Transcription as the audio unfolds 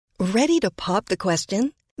Ready to pop the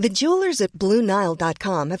question? The jewelers at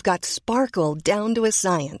BlueNile.com have got sparkle down to a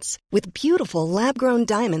science with beautiful lab-grown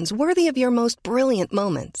diamonds worthy of your most brilliant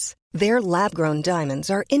moments. Their lab-grown diamonds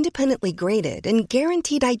are independently graded and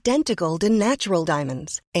guaranteed identical to natural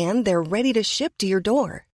diamonds, and they're ready to ship to your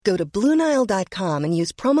door. Go to BlueNile.com and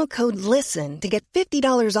use promo code LISTEN to get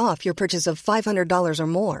 $50 off your purchase of $500 or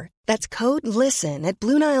more. That's code LISTEN at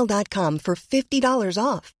BlueNile.com for $50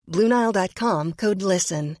 off. BlueNile.com, code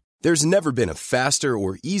LISTEN. There's never been a faster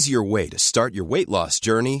or easier way to start your weight loss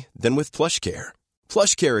journey than with PlushCare.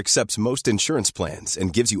 PlushCare accepts most insurance plans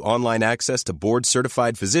and gives you online access to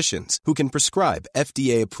board-certified physicians who can prescribe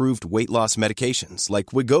FDA-approved weight loss medications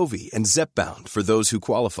like Wegovy and Zepbound for those who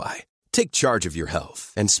qualify. Take charge of your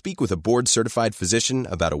health and speak with a board-certified physician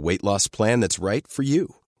about a weight loss plan that's right for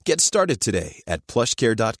you. Get started today at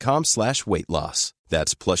plushcare.com/weight loss.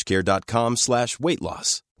 That's plushcare.com/weight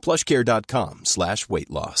loss. plushcare.com/weight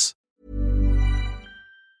loss.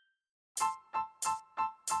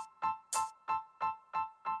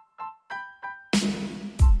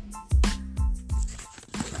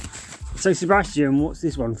 So, Sebastian, what's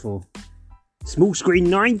this one for? Small screen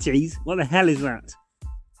 90s? What the hell is that?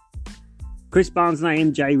 Chris Barnes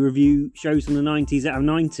and AMJ review shows from the 90s out of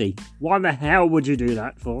 90. Why the hell would you do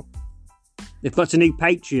that for? They've got a new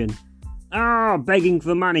Patreon. Begging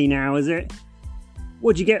for money now, is it?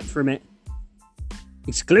 What'd you get from it?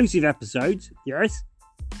 Exclusive episodes, yes.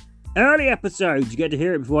 Early episodes, you get to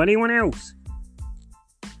hear it before anyone else.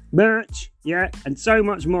 Merch, yeah, and so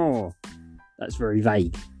much more. That's very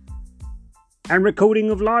vague. And recording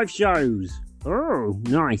of live shows. Oh,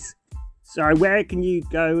 nice. So where can you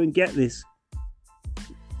go and get this?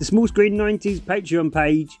 The Small Screen 90s Patreon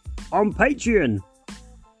page on Patreon.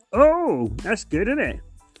 Oh, that's good, isn't it?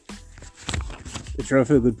 The True I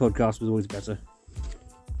Feel Good podcast was always better.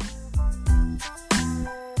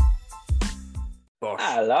 Bosh.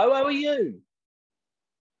 Hello, how are you?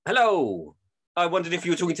 Hello. I wondered if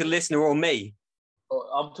you were talking to the listener or me.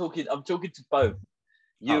 I'm talking to both.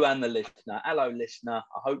 You and the listener. Hello, listener.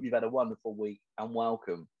 I hope you've had a wonderful week and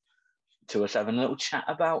welcome to us having a little chat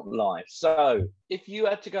about life. So, if you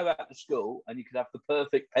had to go out to school and you could have the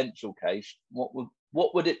perfect pencil case, what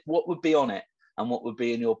would be on it, and what would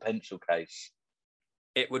be in your pencil case?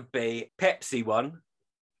 It would be Pepsi one,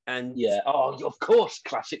 and of course,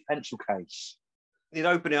 classic pencil case. You'd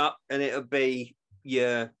open it up, and it would be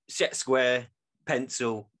your set square,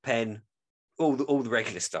 pencil, pen, all the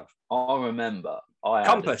regular stuff. I remember I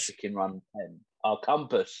had a Chicken Run pen. Our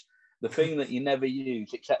compass, the thing that you never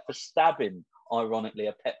use except for stabbing, ironically,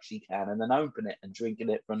 a Pepsi can and then open it and drinking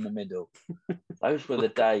it from the middle. Those were the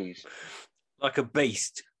days. Like a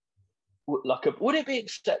beast. Would it be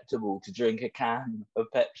acceptable to drink a can of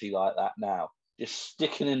Pepsi like that now? Just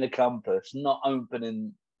sticking in the compass, not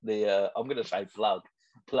opening the, I'm going to say plug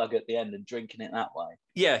at the end and drinking it that way.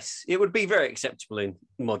 Yes, it would be very acceptable in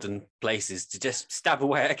modern places to just stab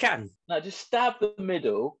away at a can. No, just stab the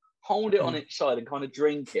middle, hold it on its side and kind of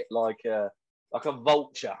drink it like a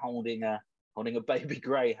vulture holding a baby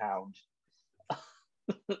greyhound.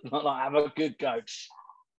 Like have a good go.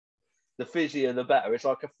 The fizzier the better. It's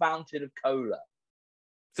like a fountain of cola.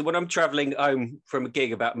 So when I'm travelling home from a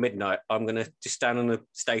gig about midnight, I'm going to just stand on the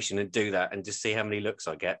station and do that and just see how many looks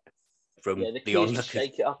I get from the onlookers.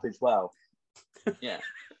 Shake it up as well. Yeah.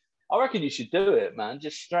 I reckon you should do it, man.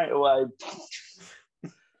 Just straight away.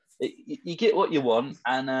 You get what you want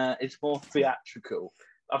and it's more theatrical.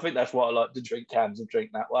 I think that's why I like to drink cans and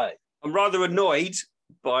drink that way. I'm rather annoyed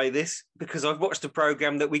by this because I've watched a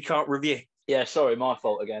programme that we can't review. Yeah, sorry, my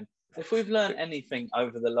fault again. If we've learned anything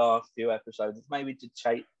over the last few episodes, it's maybe to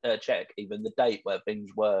check even the date where things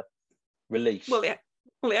were released. Well, it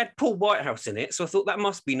had Paul Whitehouse in it, so I thought that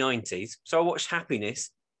must be 90s. So I watched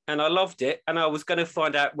Happiness, and I loved it, and I was going to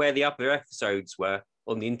find out where the other episodes were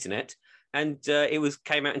on the internet, and it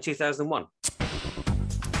came out in 2001.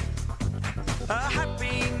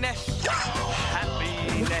 Happiness,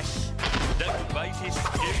 the greatest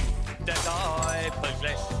gift that I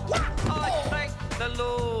possess. I thank the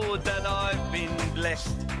Lord that I've been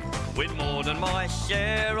blessed with more than my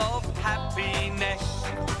share of happiness.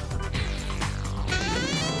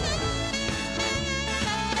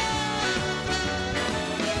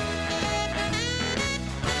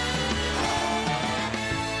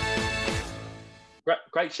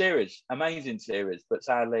 Great series, amazing series, but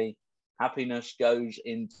sadly, Happiness goes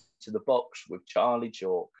into the box with Charlie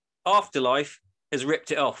Chalk. Afterlife has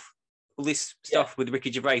ripped it off. All this stuff with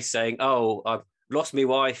Ricky Gervais saying, "Oh, I've lost my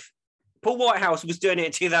wife." Paul Whitehouse was doing it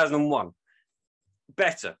in 2001.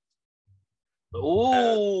 Better.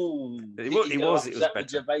 Oh, it was better. The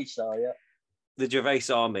Gervais, The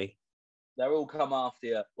Gervais army. They're all come after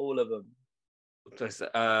you, all of them.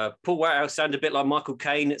 Paul Whitehouse sounded a bit like Michael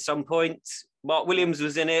Caine at some point. Mark Williams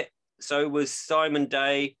was in it. So was Simon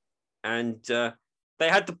Day. And they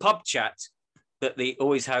had the pub chat that they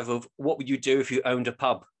always have of what would you do if you owned a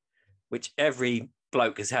pub, which every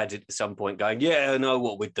bloke has had at some point going, yeah, I know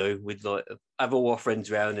what we'd do. We'd like have all our friends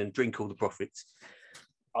around and drink all the profits.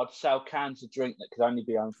 I'd sell cans of drink that could only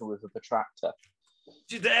be opened with a protractor.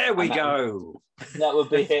 There we go. That would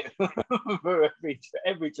be it for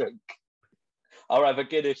every drink. I'll have a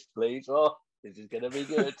Guinness, please. Oh, this is going to be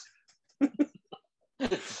good.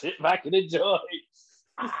 Sit back and enjoy.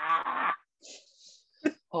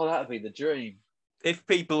 Oh, that would be the dream. If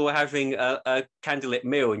people were having a candlelit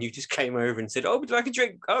meal and you just came over and said, oh, would you like a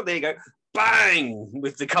drink? Oh, there you go. Bang!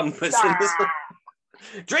 With the compass.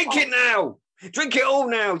 Drink it now. Drink it all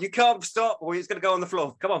now. You can't stop or it's going to go on the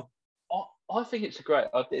floor. Come on. I think it's a great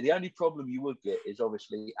idea. The only problem you would get is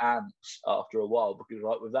obviously ants after a while, because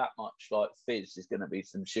like with that much like fizz, there's going to be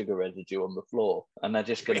some sugar residue on the floor, and they're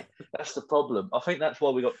just going to. That's the problem. I think that's why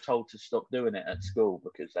we got told to stop doing it at school,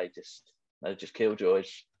 because they're just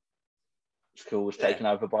killjoys. School was taken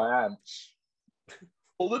over by ants.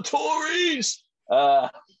 All the Tories.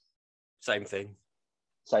 Same thing.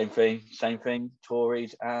 Same thing.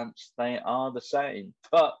 Tories, ants, they are the same.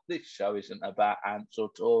 But this show isn't about ants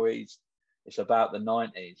or Tories. It's about the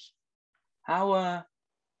 90s. Sorry,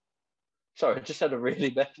 I just had a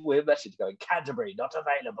really weird message going, Canterbury, not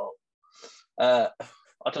available. I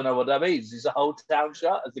don't know what that means. Is the whole town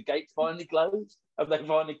shut? Has the gates finally closed? Have they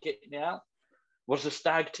finally kicked me out? Was the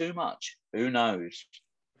stag too much? Who knows?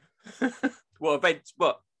 What?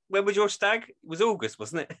 When was your stag? It was August,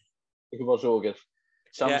 wasn't it? It was August.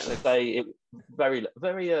 Some say it very,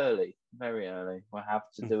 very early. Very early. We'll have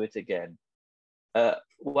to do it again.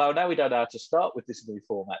 Well, now we don't know how to start with this new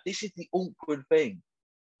format. This is the awkward thing.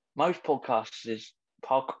 Most podcasts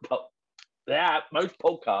are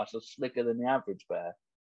slicker than the average bear.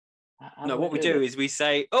 No, what we do is we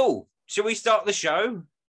say, "Oh, shall we start the show?"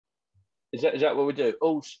 Is that what we do?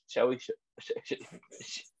 Oh, shall we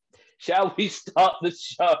start the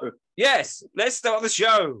show? Yes, let's start the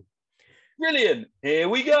show. Brilliant. Here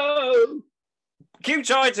we go. Cue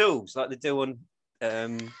titles like they do on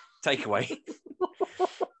Takeaway.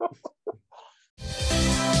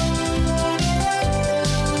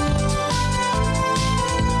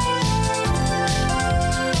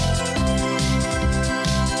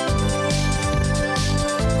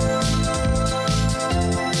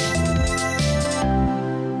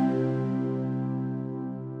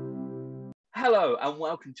 Hello and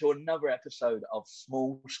welcome to another episode of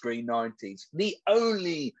Small Screen 90s, the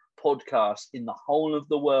only podcast in the whole of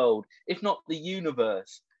the world, if not the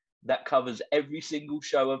universe, that covers every single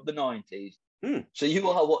show of the 90s. So you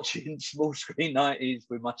are watching Small Screen 90s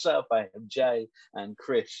with myself, AMJ, and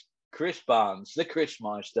Chris Barnes, the Chris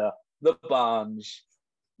Meister, the Barnes,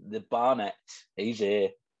 the Barnett. He's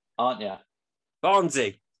here, aren't you?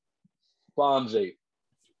 Barnesy.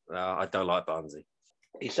 I don't like Barnesy.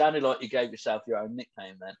 It sounded like you gave yourself your own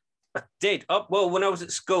nickname then. I did. Well, when I was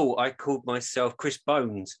at school, I called myself Chris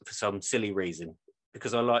Bones for some silly reason,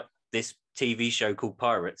 because I like this TV show called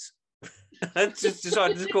Pirates. I just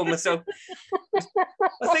decided to call myself.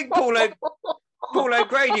 I think Paul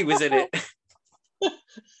O'Grady was in it.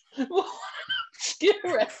 What obscure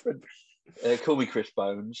reference. Call me Chris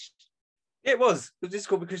Bones. Yeah, it was. It was just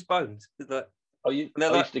called me Chris Bones. Like, used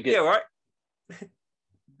to get... Yeah, all right.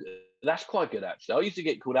 That's quite good, actually. I used to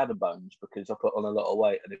get called Adam Bones because I put on a lot of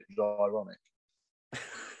weight and it was ironic.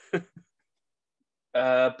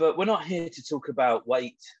 But we're not here to talk about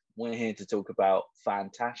weight. We're here to talk about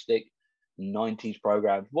fantastic 90s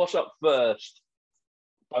programs. What's up first,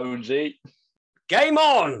 Bonesy? Game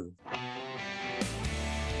on!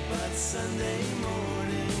 But Sunday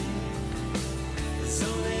morning is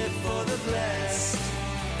only for the blessed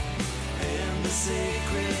and the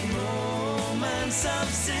sacred moments of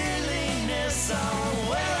silliness. Oh,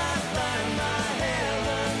 where I find my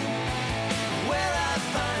heaven, where I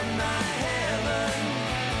find my heaven,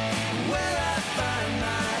 where I find my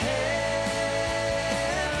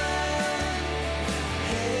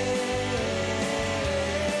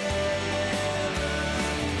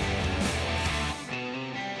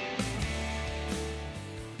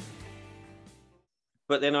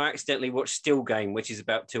But then I accidentally watched Still Game, which is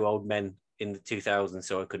about two old men in the 2000s,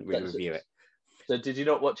 so I couldn't really review it. So did you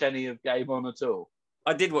not watch any of Game On at all?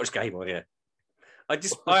 I did watch Game On, yeah. I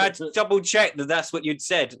had to double check that that's what you'd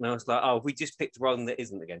said, and I was like, "Oh, we just picked one that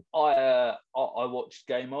isn't again." I watched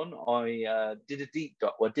Game On. I did a deep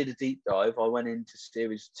dive. I went into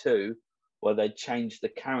series 2 where they changed the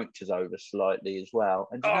characters over slightly as well.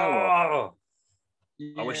 And do you know Oh,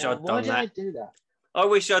 what? I wish Yeah, I'd why done did that. I do that? I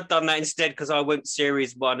wish I'd done that instead because I went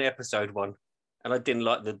series 1, episode 1, and I didn't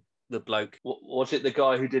like the bloke. Was it the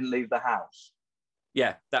guy who didn't leave the house?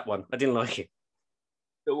 Yeah, that one. I didn't like it.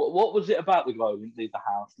 What was it about the guy who didn't leave the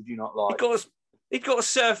house? Did you not like? He got a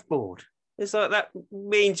surfboard. It's like that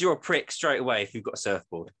means you're a prick straight away if you've got a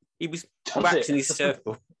surfboard. He was Does waxing it? his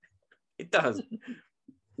surfboard. It does.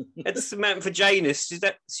 It's Samantha Janus.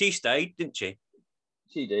 She stayed, didn't she?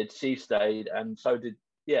 She did. She stayed, and so did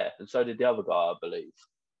the other guy, I believe.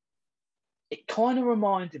 It kind of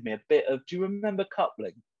reminded me a bit of. Do you remember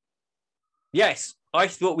Coupling? Yes, I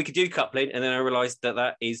thought we could do coupling, and then I realised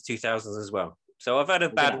that is 2000s as well. So I've had a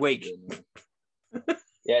bad week.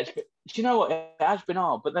 Yeah, do you know what? It has been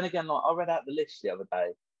hard, but then again, like I read out the list the other day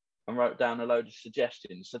and wrote down a load of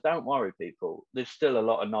suggestions. So don't worry, people. There's still a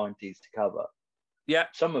lot of 90s to cover. Yeah,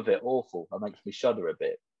 Some of it awful. That makes me shudder a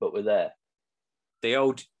bit, but we're there. the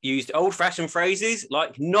old-fashioned phrases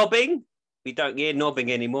like knobbing. We don't hear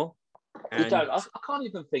knobbing anymore. We don't. I can't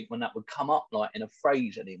even think when that would come up like in a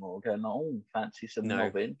phrase anymore. Going, fancy some No.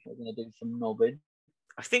 knobbing. We're going to do some knobbing.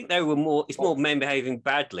 I think they were more. It's more men behaving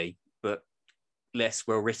badly, but less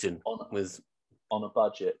well written. On a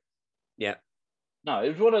budget. Yeah. No, it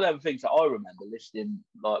was one of them things that I remember listening,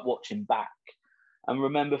 like watching back, and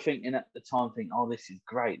remember thinking at the time, this is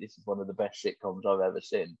great. This is one of the best sitcoms I've ever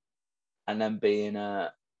seen, and then being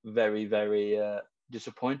very, very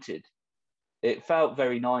disappointed. It felt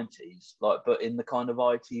very 90s, but in the kind of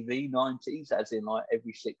ITV 90s, as in like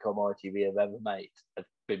every sitcom ITV have ever made has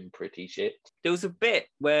been pretty shit. There was a bit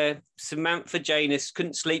where Samantha Janus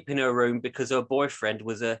couldn't sleep in her room because her boyfriend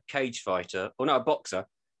was a cage fighter, or not a boxer,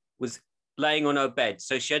 was laying on her bed.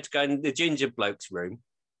 So she had to go in the ginger bloke's room.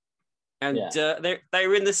 And they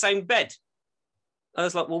were in the same bed. I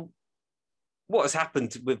was like, well, what has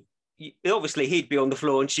happened with... Obviously, he'd be on the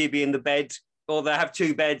floor and she'd be in the bed, or they have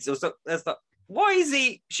two beds. Or so. That's like, why is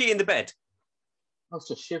she in the bed? That's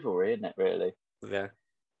just chivalry, isn't it, really? Yeah.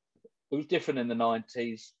 It was different in the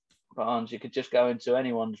 90s, but you could just go into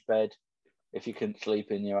anyone's bed if you couldn't sleep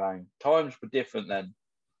in your own. Times were different then.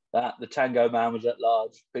 The Tango Man was at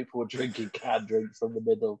large. People were drinking canned drinks from the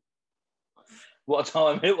middle. What a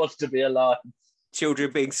time it was to be alive.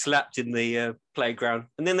 Children being slapped in the playground.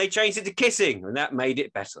 And then they changed it to kissing, and that made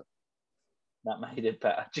it better. That made it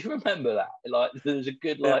better. Do you remember that? Like, there was a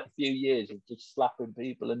good few years of just slapping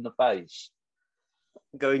people in the face.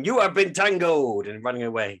 Going, you have been tangled, and running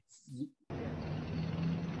away.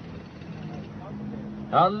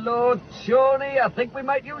 Hello, Tony. I think we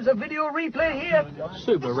might use a video replay here.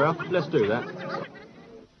 Super, Ralph. Let's do that.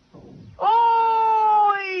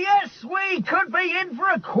 Oh, yes, we could be in for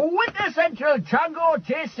a quintessential Tango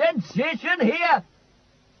taste sensation here.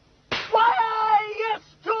 Why, yes,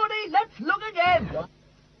 Tony, let's look again.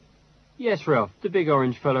 Yes, Ralph. The big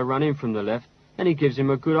orange fella run in from the left, and he gives him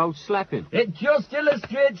a good old slapping. It just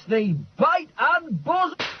illustrates the bite and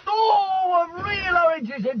buzz of real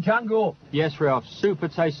oranges in Tango. Yes, Ralph. Super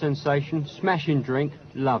taste sensation, smashing drink,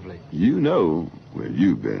 lovely. You know where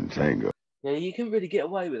you've been, Tango. Yeah, you couldn't really get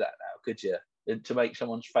away with that now, could you? To make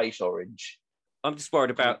someone's face orange. I'm just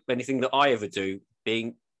worried about anything that I ever do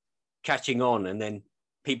being catching on and then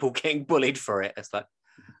people getting bullied for it. It's like,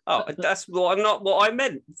 that's not what I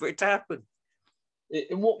meant for it to happen.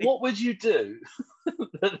 What would you do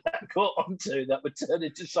that got onto that would turn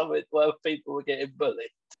into something where people were getting bullied?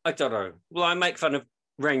 I don't know. Well, I make fun of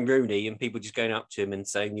Wayne Rooney and people just going up to him and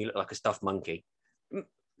saying, you look like a stuffed monkey.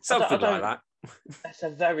 Something like that. That's a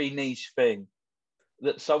very niche thing,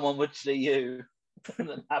 that someone would see you and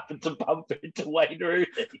then happen to bump into Wayne Rooney.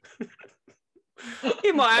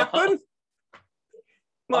 It might happen.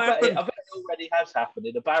 I bet it already has happened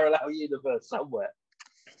in a parallel universe somewhere.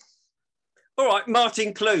 All right,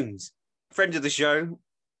 Martin Clunes, friend of the show.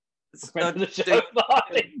 Martin Clunes.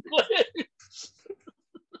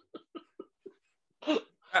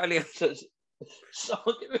 So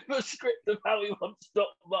give him a script of how he wants Doc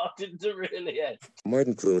Martin to really end.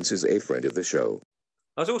 Martin Clunes is a friend of the show.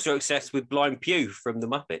 I was also obsessed with Blind Pew from the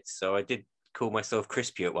Muppets, so I did call myself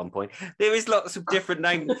Chris Pew at one point. There is lots of different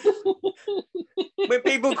names. When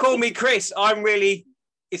people call me Chris,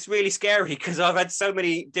 it's really scary because I've had so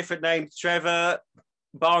many different names. Trevor,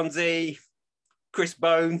 Barnsey, Chris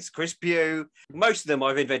Bones, Chris Pew. Most of them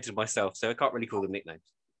I've invented myself, so I can't really call them nicknames.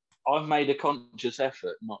 I've made a conscious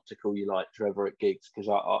effort not to call you like Trevor at gigs because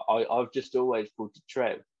I've just always called you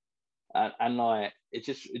Trev, and like it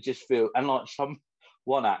just feels, and like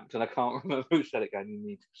one act, and I can't remember who said it. Going, you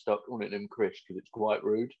need to stop calling him Chris because it's quite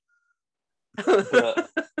rude. But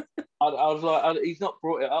I I was like, he's not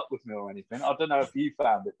brought it up with me or anything. I don't know if you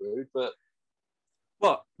found it rude, but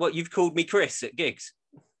What? You've called me Chris at gigs?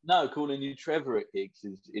 no, calling you Trevor at gigs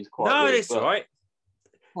is quite. No, rude, it's all right.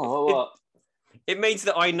 Oh, what? It means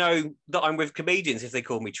that I know that I'm with comedians if they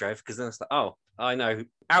call me Trev, because then it's like, oh, I know.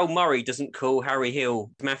 Al Murray doesn't call Harry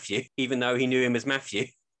Hill Matthew, even though he knew him as Matthew.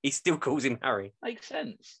 He still calls him Harry. Makes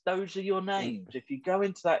sense. Those are your names. If you go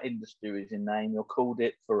into that industry as your name, you're called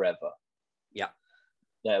it forever. Yeah.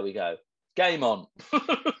 There we go. Game on.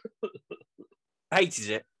 Hated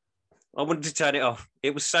it. I wanted to turn it off.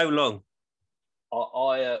 It was so long.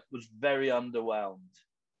 I was very underwhelmed.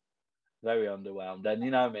 Very underwhelmed. And you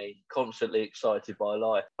know me, constantly excited by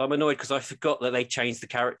life. I'm annoyed because I forgot that they changed the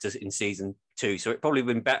characters in season 2. So it probably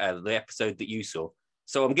would have been better than the episode that you saw.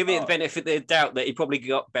 So I'm giving it the benefit of the doubt that it probably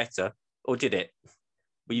got better. Or did it?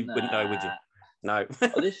 Well, you wouldn't know, would you? No.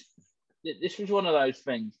 This was one of those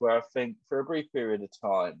things where I think for a brief period of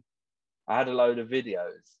time, I had a load of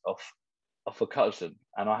videos of a cousin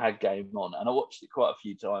and I had Game On and I watched it quite a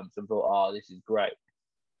few times and thought, oh, this is great.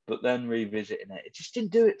 But then revisiting it, it just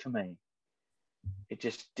didn't do it for me. It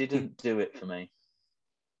just didn't do it for me.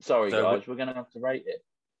 Sorry, guys, we're going to have to rate it.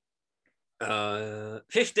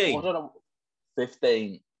 15. I don't know.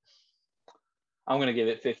 15. I'm going to give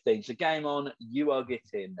it 15. So Game On, you are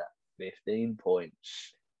getting 15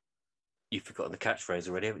 points. You've forgotten the catchphrase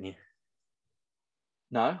already, haven't you?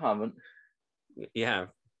 No, I haven't. You have.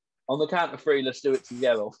 On the count of 3, let's do it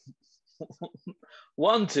together.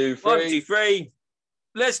 1, 2, 3. 1, 2, 3.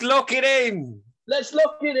 Let's lock it in. Let's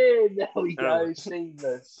lock it in. There we go.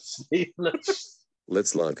 Seamless.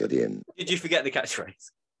 Let's lock it in. Did you forget the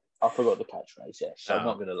catchphrase? I forgot the catchphrase, yes. I'm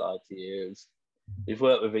not going to lie to you. We've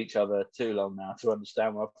worked with each other too long now to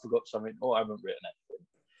understand when I forgot something or I haven't written anything.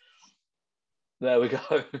 There we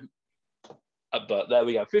go. But there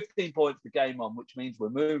we go. 15 points for Game On, which means we're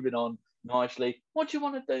moving on nicely. What do you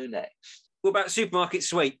want to do next? What about Supermarket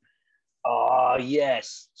Sweep? Ah,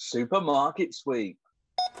 yes. Supermarket Sweep.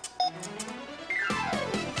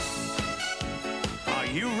 Are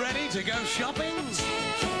you ready to go shopping?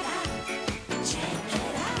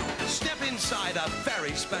 Step inside a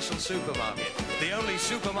very special supermarket. The only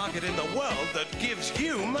supermarket in the world that gives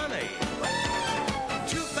you money.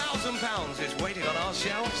 £2,000 is waiting on our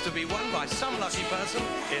shelves to be won by some lucky person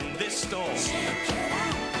in this store.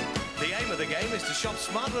 The aim of the game is to shop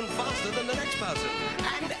smarter and faster than the next person.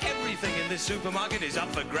 And everything in this supermarket is up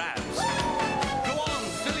for grabs. Go on,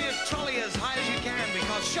 fill your trolley as high as you can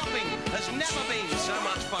because shopping has never been so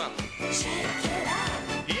much fun.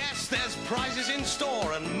 Yes, there's prizes in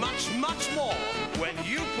store and much, much more when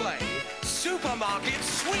you play Supermarket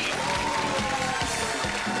Sweep.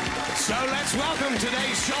 So let's welcome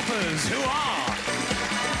today's shoppers who are...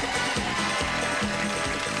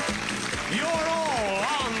 You're all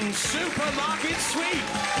on Supermarket Sweep.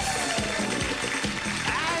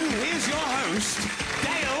 And here's your host,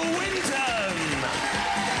 Dale Winton.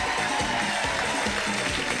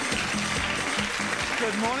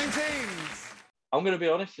 Good morning, teams. I'm going to be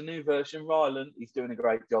honest, the new version, Ryland, he's doing a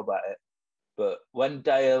great job at it. But when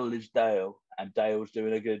Dale is Dale and Dale's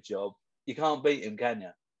doing a good job, you can't beat him, can you?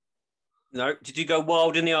 No. Did you go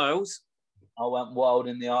wild in the aisles? I went wild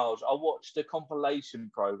in the aisles. I watched a compilation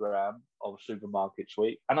program of Supermarket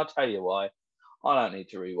Sweep, and I'll tell you why. I don't need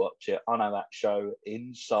to rewatch it. I know that show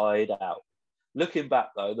inside out. Looking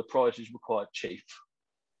back, though, the prices were quite cheap.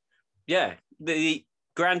 Yeah. The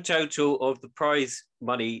grand total of the prize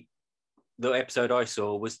money, the episode I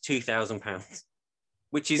saw, was £2,000,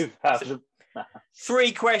 which is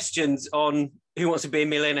 3 questions on Who Wants to Be a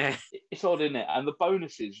Millionaire. It's odd, isn't it? And the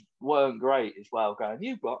bonuses weren't great as well. Going,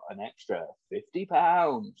 you've got an extra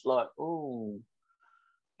 £50. Like, oh,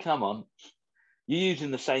 come on. You're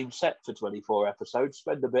using the same set for 24 episodes.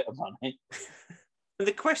 Spend a bit of money. And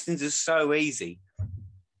the questions are so easy.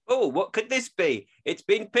 Oh, what could this be? It's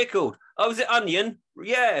been pickled. Oh, is it onion?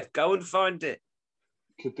 Yeah, go and find it.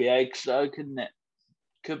 Could be eggs, though, couldn't it?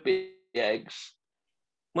 Could be eggs.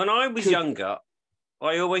 When I was younger,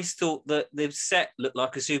 I always thought that the set looked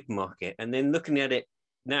like a supermarket. And then looking at it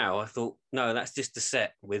now, I thought, no, that's just a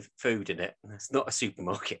set with food in it. That's not a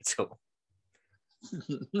supermarket at all.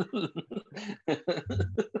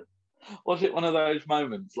 Was it one of those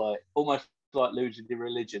moments, like almost like losing your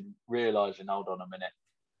religion, realising, hold on a minute,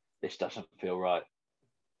 this doesn't feel right?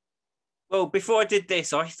 Well, before I did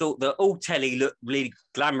this, I thought that all telly looked really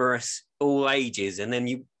glamorous, all ages. And then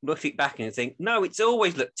you look it back and you think, no, it's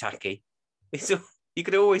always looked tacky. You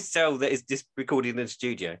could always tell that it's just recorded in a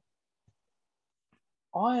studio.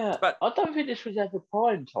 I don't think this was ever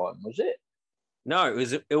prime time, was it? No, it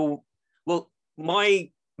was well, my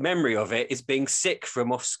memory of it is being sick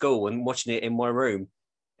from off school and watching it in my room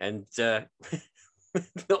and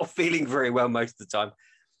not feeling very well most of the time.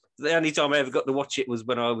 The only time I ever got to watch it was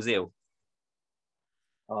when I was ill.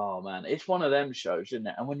 Oh, man. It's one of them shows, isn't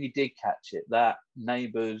it? And when you did catch it, that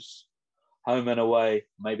Neighbours, Home and Away,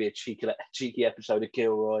 maybe a cheeky episode of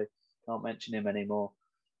Kilroy. Can't mention him anymore.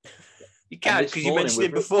 You can, because you mentioned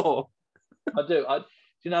him before. I do. Do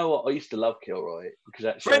you know what? I used to love Kilroy because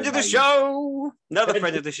that friend of the show. Another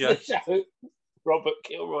friend of the show. Robert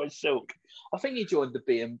Kilroy Silk. I think he joined the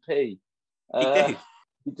BNP. He did.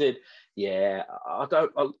 He did. Yeah. I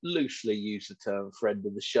loosely use the term friend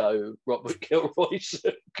of the show, Robert Kilroy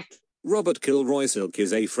Silk. Robert Kilroy Silk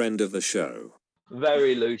is a friend of the show.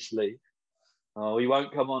 Very loosely. Oh, he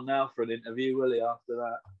won't come on now for an interview, will he, after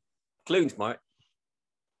that? Clunes might.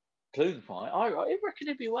 Clunes might? I reckon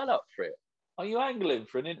he'd be well up for it. Are you angling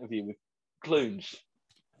for an interview with Clunes?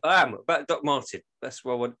 I am, about Doc Martin. That's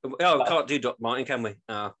what I want. Oh, can't do Doc Martin, can we?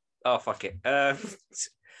 Oh, fuck it.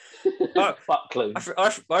 Fuck Clunes.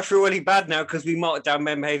 I feel really bad now because we marked down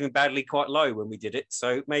men behaving badly quite low when we did it.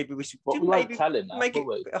 So maybe we should maybe tell him that, make it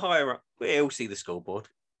a bit higher up. We'll see the scoreboard.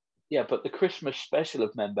 Yeah, but the Christmas special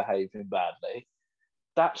of men behaving badly,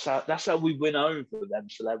 that's how we win over them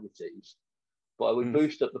celebrities. But we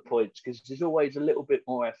boost up the points because there's always a little bit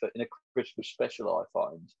more effort in a Christmas special, I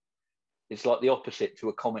find. It's like the opposite to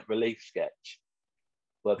a comic relief sketch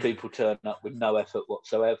where people turn up with no effort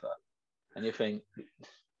whatsoever. And you think,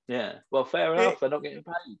 yeah, well, fair enough, they're not getting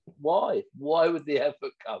paid. Why? Why would the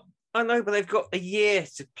effort come? I know, but they've got a year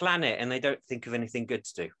to plan it and they don't think of anything good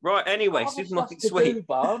to do. Right, anyway, Supermarket Sweep.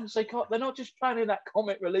 Barnes. They're not just planning that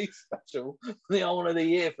comic relief special the whole of the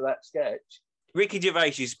year for that sketch. Ricky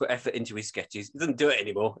Gervais used to put effort into his sketches. He doesn't do it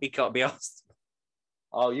anymore. He can't be asked.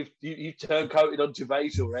 Oh, you've turncoated on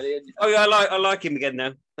Gervais already. Haven't you? Oh yeah, I like him again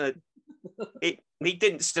now. He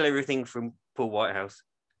didn't steal everything from Paul Whitehouse.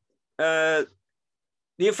 The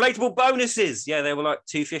inflatable bonuses, yeah, they were like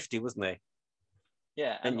 $250, wasn't they?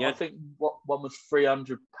 Yeah, and I think one was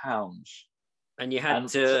 £300, and you had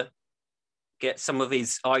to get some of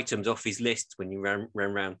his items off his list when you ran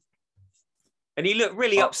round. And he looked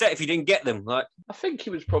really upset if you didn't get them. Like, I think he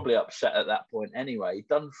was probably upset at that point anyway. He'd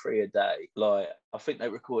done 3 a day. Like, I think they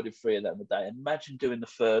recorded 3 of them a day. And imagine doing the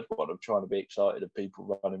third one of trying to be excited of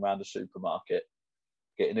people running around the supermarket,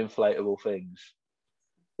 getting inflatable things.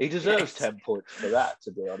 He deserves 10 points for that,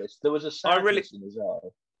 to be honest. There was a sadness in his eye.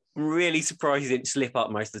 I'm really surprised he didn't slip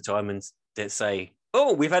up most of the time and say,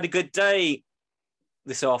 oh, we've had a good day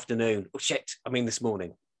this afternoon. Oh, shit, I mean this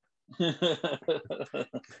morning.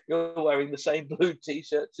 You're wearing the same blue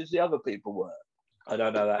T-shirts as the other people were. I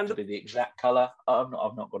don't know that to be the exact colour. I've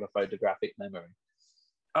not got a photographic memory.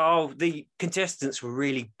 Oh, the contestants were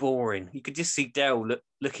really boring. You could just see Dell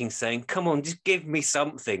looking, saying, come on, just give me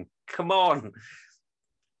something. Come on.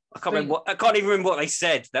 I can't even remember what they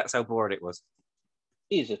said. That's how boring it was.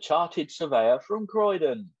 He's a chartered surveyor from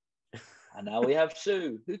Croydon. And now we have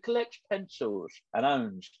Sue, who collects pencils and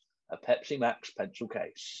owns a Pepsi Max pencil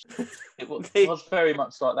case. It was very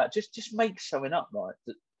much like that. Just make something up, right?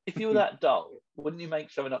 If you were that dull, wouldn't you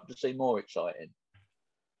make something up to seem more exciting?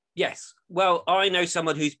 Yes. Well, I know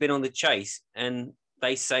someone who's been on The Chase, and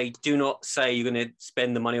they say, do not say you're going to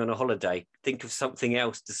spend the money on a holiday. Think of something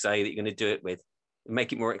else to say that you're going to do it with.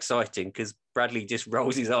 Make it more exciting, because Bradley just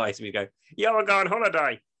rolls his eyes and we go, yeah, I'll go on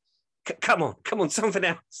holiday. Come on, something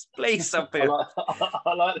else. Please, something else.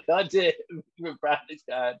 I like the idea with Bradley's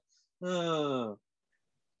going, oh.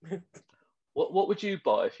 What would you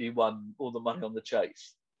buy if you won all the money on The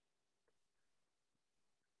Chase?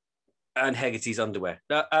 And Hegarty's underwear.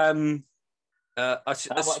 How much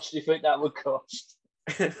do you think that would cost?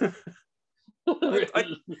 I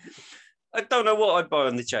don't know what I'd buy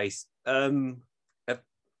on The Chase. A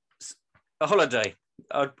holiday.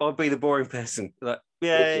 I'd be the boring person. Like,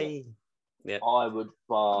 yay! Yeah. I would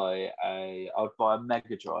buy a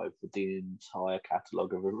Mega Drive with the entire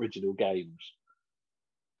catalogue of original games.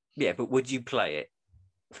 Yeah, but would you play it?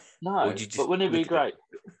 No, but wouldn't it be great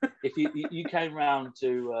if you came round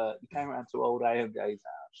to old AMJ's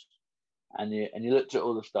house and you looked at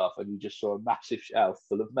all the stuff and you just saw a massive shelf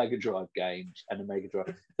full of Mega Drive games and a Mega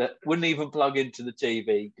Drive that wouldn't even plug into the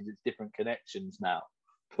TV because it's different connections now.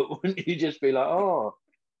 But wouldn't you just be like, oh,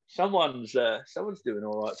 someone's doing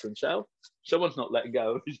all right for himself. Someone's not letting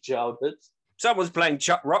go of his childhood. Someone's playing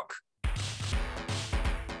Chuck Rock.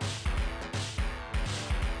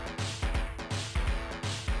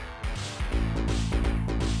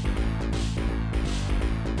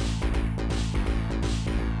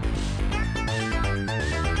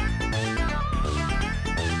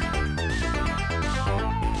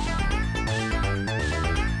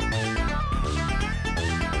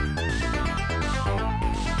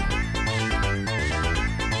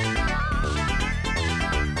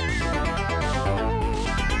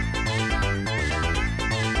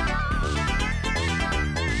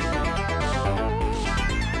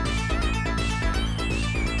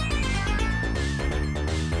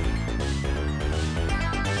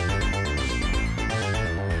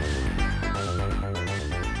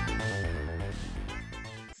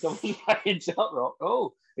 Someone's playing Top Rock.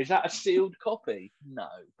 Oh, is that a sealed copy? No,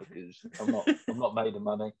 because I'm not made of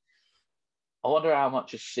money. I wonder how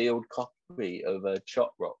much a sealed copy of a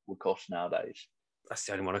Chop Rock would cost nowadays. That's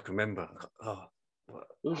the only one I can remember. Oh,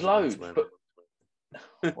 there was loads, but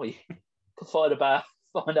well, you can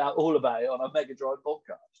find out all about it on a Mega Drive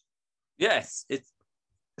podcast. Yes, it's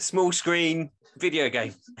a small screen video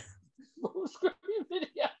game. Small screen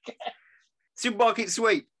video game. Supermarket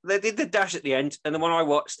Sweep. They did the dash at the end, and the one I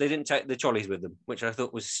watched, they didn't take the trolleys with them, which I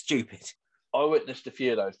thought was stupid. I witnessed a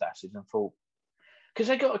few of those dashes and thought, because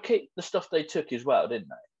they got to keep the stuff they took as well, didn't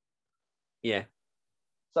they? Yeah.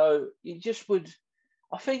 So you just would,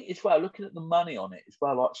 I think as well, looking at the money on it as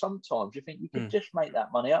well, like sometimes you think you could just make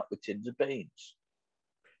that money up with tins of beans.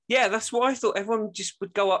 Yeah, that's why I thought everyone just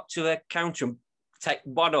would go up to their counter and take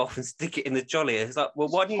one off and stick it in the trolley. It's like, well,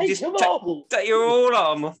 why don't you just take your all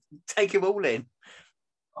arm off, take them all in?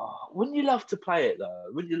 Oh, wouldn't you love to play it though?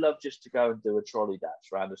 Wouldn't you love just to go and do a trolley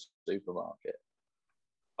dash around a supermarket?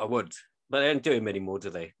 I would, but they don't do them anymore, do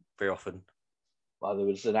they? Very often. Well, there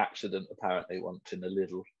was an accident apparently once in a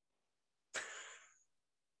Lidl.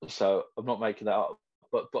 So I'm not making that up.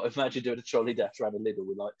 But imagine doing a trolley dash around a Lidl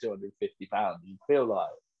with like £250. You'd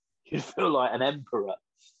feel like an emperor.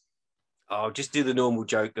 Oh, just do the normal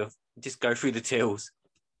joke of just go through the tills.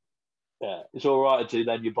 Yeah, it's all right until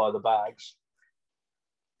then you buy the bags.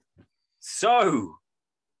 So,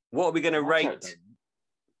 what are we going to rate?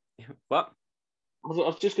 What? I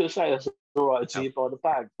was just going to say that's all right until you buy the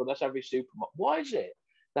bag, but that's every supermarket. Why is it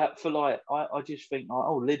that for like, I just think, like,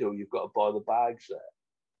 oh, Lidl, you've got to buy the bags there.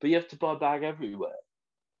 But you have to buy a bag everywhere.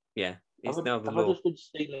 Yeah, it's now the law. law. Have I just been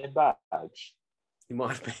stealing bags? You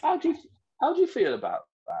might have been. How do you feel about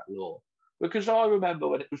that law? Because I remember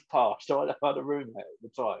when it was passed, I had a roommate at the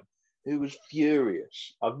time who was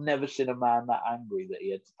furious. I've never seen a man that angry that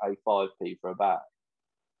he had to pay 5p for a bag.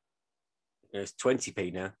 Yeah, it's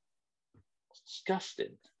 20p now. It's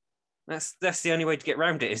disgusting. That's the only way to get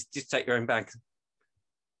around it is just take your own bag.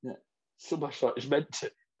 Yeah, it's almost like it's meant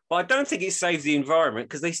to. But I don't think it saves the environment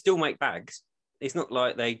because they still make bags. It's not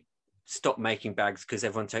like they stop making bags because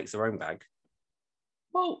everyone takes their own bag.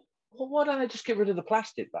 Well, why don't they just get rid of the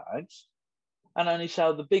plastic bags and only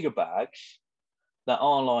sell the bigger bags that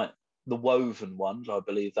are like the woven ones? I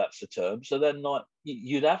believe that's the term. So then, like,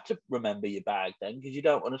 you'd have to remember your bag then because you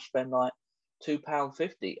don't want to spend like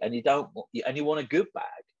 £2.50, and you want a good bag.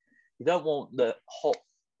 You don't want the hot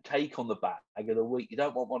take on the bag of the week. You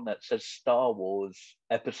don't want one that says Star Wars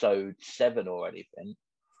Episode 7 or anything,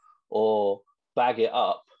 or Bag It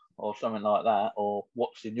Up or something like that, or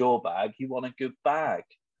what's in your bag. You want a good bag.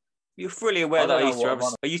 You're fully aware that I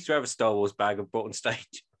used to have a Star Wars bag I brought on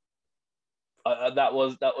stage. That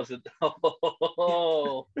was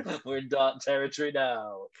oh, we're in dark territory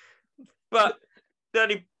now. But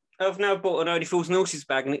I've now bought an Only Fools and Horses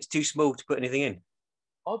bag, and it's too small to put anything in.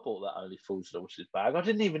 I bought that Only Fools and Horses bag. I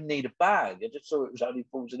didn't even need a bag. I just saw it was Only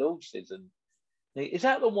Fools and Horses. And is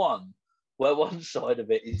that the one where one side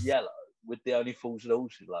of it is yellow with the Only Fools and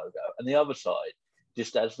Horses logo, and the other side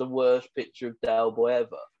just has the worst picture of Dale Boy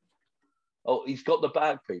ever? Oh, he's got the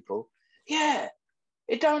bag, people. Yeah,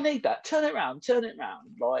 it don't need that. Turn it round.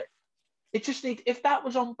 Like, it just needs. If that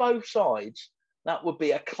was on both sides, that would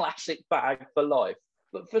be a classic bag for life.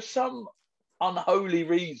 But for some unholy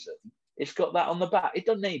reason, it's got that on the back. It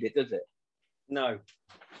doesn't need it, does it? No.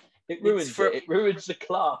 It ruins it. It ruins the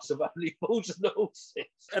class of Only Fools and Horses.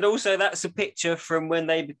 And also, that's a picture from when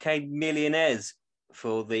they became millionaires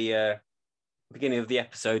for the beginning of the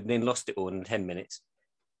episode and then lost it all in 10 minutes.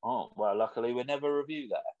 Oh, well, luckily we never review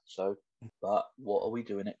that episode. But what are we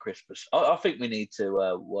doing at Christmas? I think we need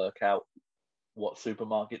to work out what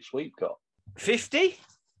Supermarket Sweep got. 50?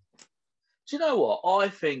 Do you know what? I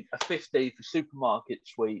think a 50 for Supermarket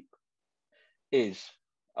Sweep is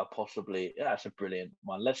that's a brilliant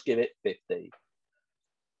one. Let's give it 50.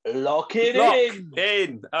 Lock it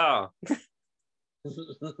in. Oh.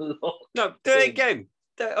 No, do it again.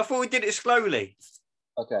 I thought we did it slowly.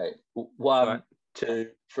 Okay. 1, 2,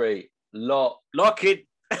 3. Lock it.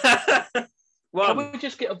 Can we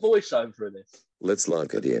just get a voiceover of this? Let's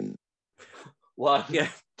lock it in. 1,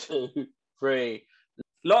 2, 3.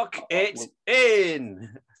 Lock it in.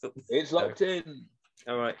 It's locked in.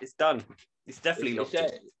 All right, it's done. It's definitely locked in.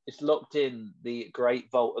 It's locked in, the great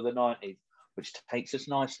vault of the 90s, which takes us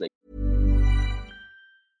nicely.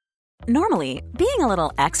 Normally, being a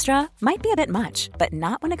little extra might be a bit much, but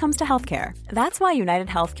not when it comes to healthcare. That's why United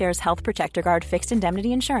Healthcare's Health Protector Guard fixed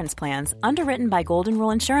indemnity insurance plans, underwritten by Golden Rule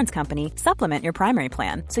Insurance Company, supplement your primary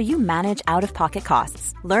plan so you manage out-of-pocket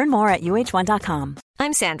costs. Learn more at UH1.com.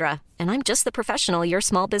 I'm Sandra, and I'm just the professional your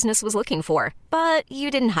small business was looking for. But you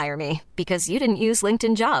didn't hire me because you didn't use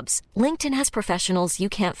LinkedIn Jobs. LinkedIn has professionals you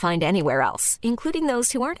can't find anywhere else, including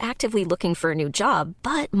those who aren't actively looking for a new job,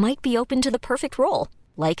 but might be open to the perfect role,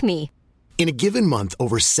 like me. In a given month,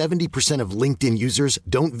 over 70% of LinkedIn users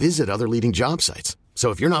don't visit other leading job sites. So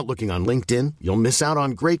if you're not looking on LinkedIn, you'll miss out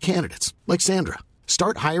on great candidates like Sandra.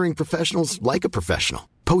 Start hiring professionals like a professional.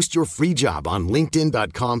 Post your free job on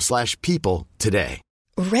linkedin.com/people today.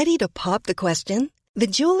 Ready to pop the question? The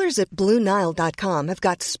jewelers at BlueNile.com have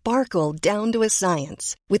got sparkle down to a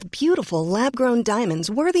science with beautiful lab-grown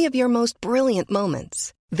diamonds worthy of your most brilliant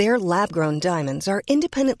moments. Their lab-grown diamonds are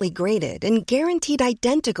independently graded and guaranteed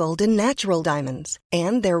identical to natural diamonds,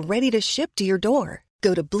 and they're ready to ship to your door.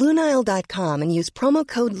 Go to BlueNile.com and use promo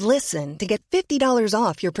code LISTEN to get $50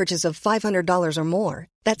 off your purchase of $500 or more.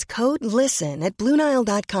 That's code LISTEN at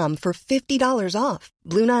BlueNile.com for $50 off.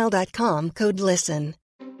 BlueNile.com, code LISTEN.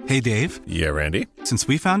 Hey, Dave. Yeah, Randy. Since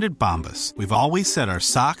we founded Bombas, we've always said our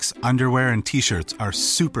socks, underwear, and T-shirts are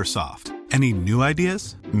super soft. Any new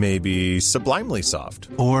ideas? Maybe sublimely soft.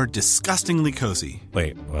 Or disgustingly cozy.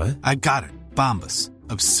 Wait, what? I got it. Bombas.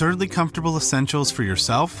 Absurdly comfortable essentials for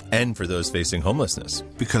yourself and for those facing homelessness.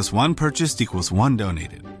 Because one purchased equals one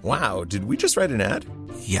donated. Wow, did we just write an ad?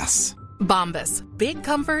 Yes. Bombas. Big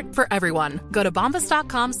comfort for everyone. Go to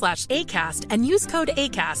bombas.com/ACAST and use code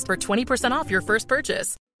ACAST for 20% off your first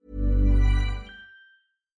purchase.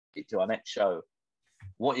 To our next show.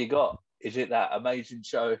 What you got? Is it that amazing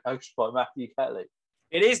show hosted by Matthew Kelly?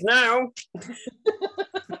 It is now.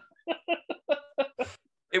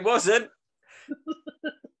 It wasn't.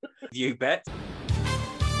 You bet.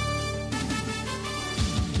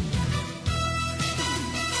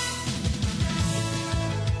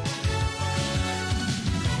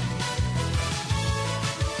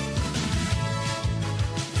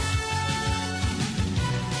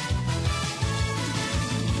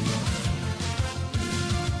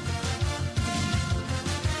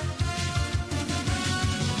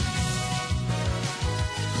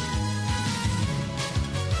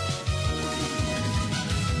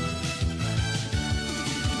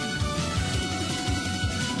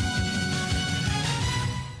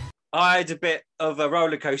 I had a bit of a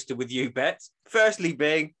roller coaster with You Bet. Firstly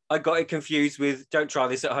being, I got it confused with Don't Try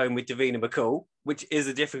This at Home with Davina McCall, which is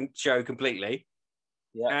a different show completely.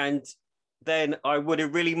 Yeah. And then I would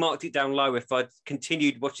have really marked it down low if I'd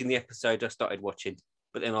continued watching the episode I started watching.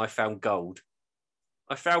 But then I found gold.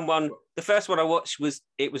 I found one, the first one I watched was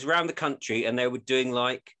around the country and they were doing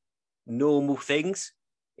like normal things.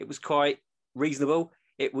 It was quite reasonable.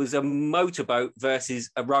 It was a motorboat versus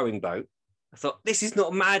a rowing boat. I thought, this is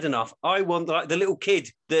not mad enough. I want like the little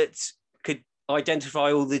kid that could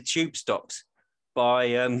identify all the tube stops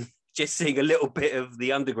by just seeing a little bit of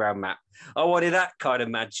the underground map. I wanted that kind of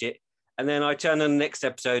mad shit. And then I turned on the next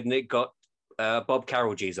episode and it got Bob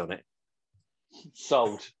Carroll G's on it.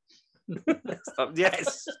 Sold.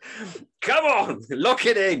 Yes. Come on, lock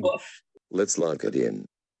it in. Let's lock it in.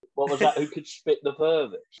 What was that? Who could spit the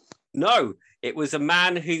furthest? No, it was a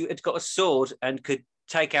man who had got a sword and could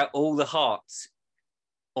take out all the hearts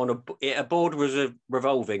on a board was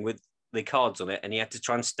revolving with the cards on it, and he had to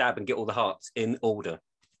try and stab and get all the hearts in order.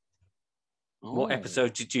 Oh. What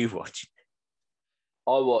episode did you watch?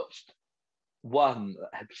 I watched one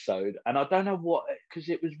episode, and I don't know what, because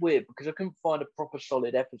it was weird, because I couldn't find a proper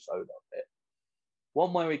solid episode of it.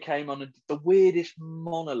 One where he came on and did the weirdest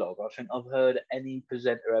monologue I think I've heard any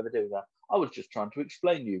presenter ever do. That I was just trying to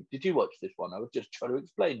explain you. Did you watch this one? I was just trying to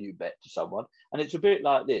explain You Bet to someone, and it's a bit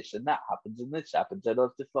like this, and that happens, and this happens, and I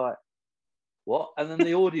was just like, what? And then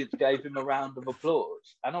the audience gave him a round of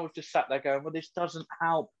applause, and I was just sat there going, well, this doesn't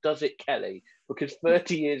help, does it, Kelly? Because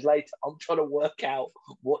 30 years later, I'm trying to work out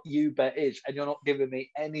what You Bet is, and you're not giving me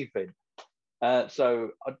anything.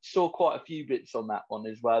 So I saw quite a few bits on that one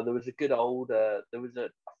as well. There was a good old, there was a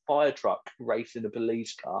fire truck racing a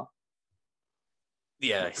police car.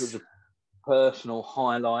 Yes. Which was a personal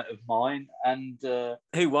highlight of mine. And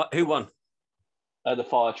who won? The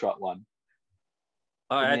fire truck one.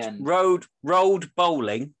 I had rolled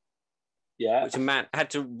bowling. Yeah. Which a man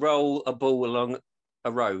had to roll a ball along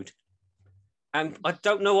a road. And I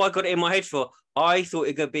don't know what I got it in my head for. I thought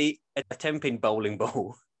it could be a 10-pin bowling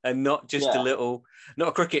ball. And not just a little, not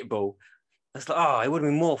a cricket ball. I was like, it would have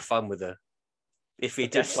been more fun with her if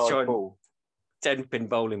he'd just tried 10-pin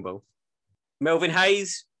bowling ball. Melvin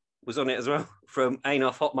Hayes was on it as well from Ain't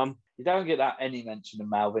Off Hot Mum. You don't get that any mention of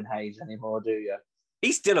Melvin Hayes anymore, do you?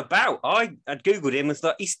 He's still about. I had Googled him and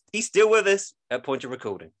thought he's still with us at point of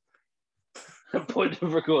recording. At point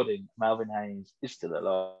of recording, Melvin Hayes is still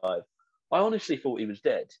alive. I honestly thought he was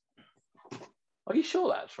dead. Are you sure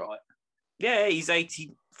that's right? Yeah, he's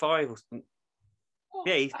 85 or something. Oh,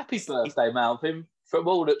 yeah, happy birthday, Malvin, from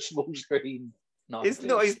all that small screen. 90s. It's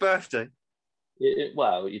not his birthday.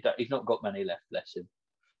 Well, he's not got many left, bless him.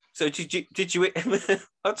 So did you?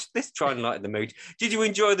 Let's try and lighten the mood. Did you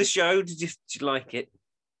enjoy the show? Did you like it?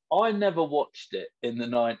 I never watched it in the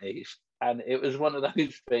 90s, and it was one of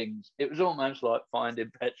those things. It was almost like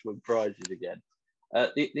finding pets with prizes again.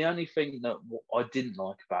 The only thing that I didn't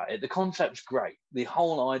like about it, the concept's great. The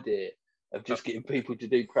whole idea of just getting people to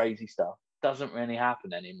do crazy stuff doesn't really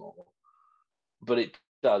happen anymore. But it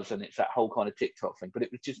does, and it's that whole kind of TikTok thing. But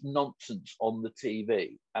it was just nonsense on the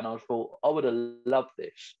TV, and I thought I would have loved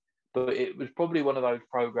this. But it was probably one of those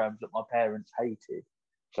programs that my parents hated,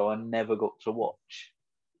 so I never got to watch.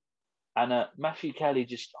 And Matthew Kelly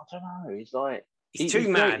just, I don't know, he's like... He's too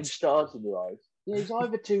mad. In Stars in Your Eyes. Yeah, he's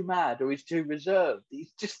either too mad or he's too reserved.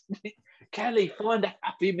 He's just... Kelly, find a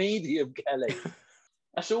happy medium, Kelly.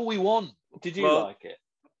 That's all we want. Did you like it?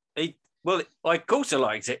 I also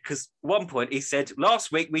liked it because at one point he said,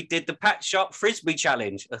 last week we did the Pat Sharp Frisbee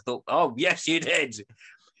Challenge. I thought, oh, yes, you did.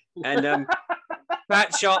 And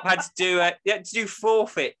Pat Sharp had to do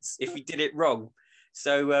forfeits if he did it wrong.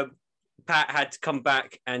 So Pat had to come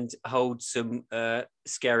back and hold some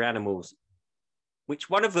scary animals, which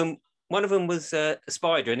one of them was a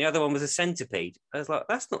spider and the other one was a centipede. I was like,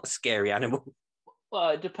 that's not a scary animal.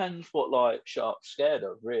 Well, it depends what like Sharp's scared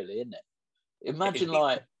of, really, isn't it? Imagine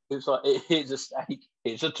like it's like here's a snake,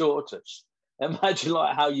 it's a tortoise. Imagine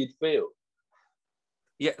like how you'd feel.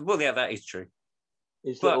 Yeah, well, yeah, that is true.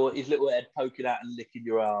 His little head poking out and licking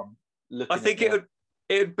your arm. I think it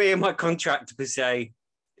would be in my contract to say,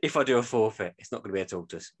 if I do a forfeit, it's not going to be a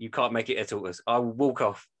tortoise. You can't make it a tortoise. I will walk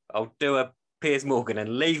off. I'll do a Piers Morgan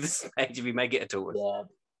and leave the stage if you make it a tortoise. Yeah,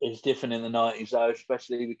 it's different in the 90s, though,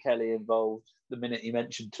 especially with Kelly involved. The minute he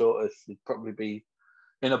mentioned tortoise, he'd probably be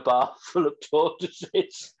in a bath full of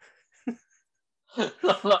tortoises.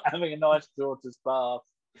 Like having a nice tortoise bath.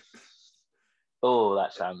 Oh,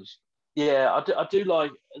 that sounds... Yeah, I did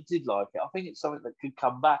like it. I think it's something that could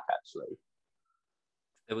come back, actually.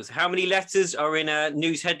 There was how many letters are in a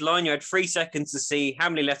news headline? You had 3 seconds to see how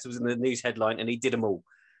many letters was in the news headline, and he did them all.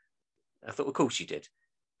 I thought, of course you did.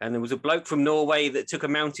 And there was a bloke from Norway that took a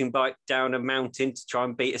mountain bike down a mountain to try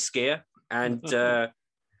and beat a skier. And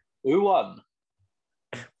who won?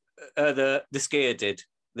 The skier did.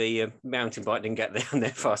 The mountain bike didn't get down there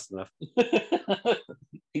fast enough.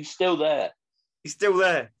 He's still there. He's still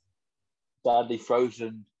there. Badly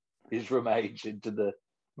frozen his remains into the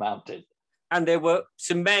mountain. And there were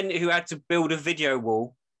some men who had to build a video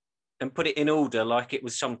wall and put it in order like it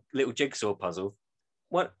was some little jigsaw puzzle.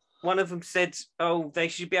 One of them said, oh, they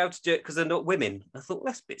should be able to do it because they're not women. I thought, well,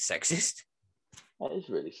 that's a bit sexist. That is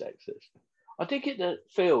really sexist. I did get the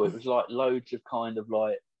feel it was like loads of kind of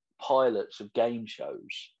like pilots of game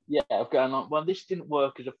shows. Yeah, of going like, well, this didn't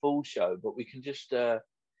work as a full show, but we can just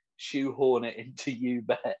shoehorn it into You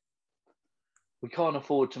Bet. We can't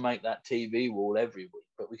afford to make that TV wall every week,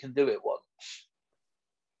 but we can do it once.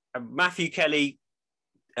 Matthew Kelly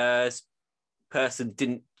person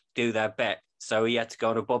didn't do their bet, so he had to go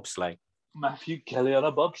on a bobsleigh. Matthew Kelly on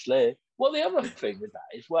a bobsleigh. Well, the other thing with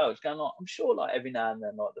that as well, it's going like, I'm sure like every now and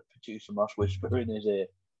then, like the producer must whisper in his ear,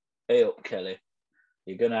 hey up, Kelly,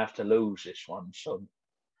 you're going to have to lose this one, son.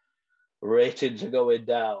 Ratings are going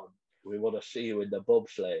down. We want to see you in the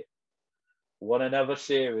bobsleigh. Want another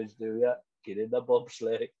series, do you? Get in the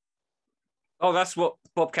bobsleigh. Oh, that's what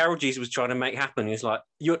Bob Carroll-Gees was trying to make happen. He was like,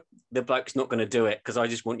 the bloke's not going to do it because I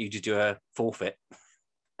just want you to do a forfeit.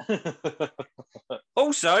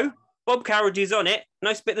 Also, Bob Carroll-Gees on it.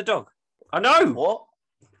 No, Spit the Dog. I know. What?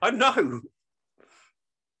 I know.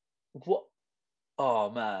 What? Oh,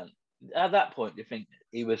 man. At that point, you think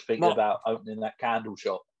he was thinking about opening that candle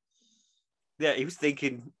shop? Yeah, he was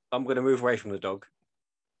thinking, I'm going to move away from the dog.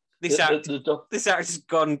 This actor's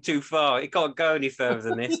gone too far. It can't go any further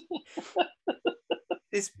than this.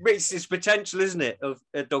 It's reached its potential, isn't it, of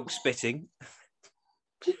a dog spitting?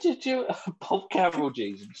 Did you Bob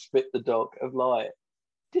Carroll-Gees and Spit the Dog of like?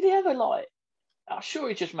 Did he ever like? I'm sure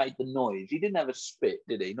he just made the noise. He didn't have a spit,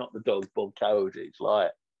 did he? Not the dog, Bob Carroll-Gees.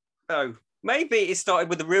 Like, oh, maybe it started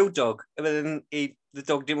with a real dog, and then the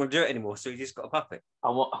dog didn't want to do it anymore, so he just got a puppet.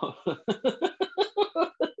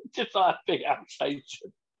 Just like a big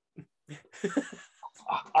outstation.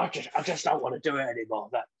 I just don't want to do it anymore.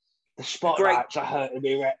 The spotlights are hurting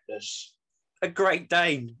me retinas. A Great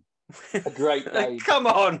Dane. A Great Dane. Come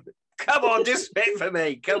on, just spit for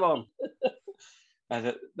me. Come on.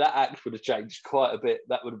 And that act would have changed quite a bit.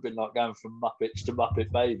 That would have been like going from Muppets to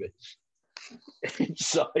Muppet Babies.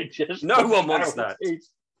 Inside, just no one wants that.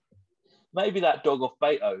 Maybe that dog off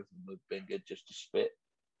Beethoven would have been good just to spit.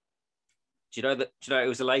 Do you know that? Do you know it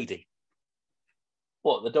was a lady?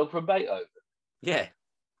 What, the dog from Beethoven? Yeah.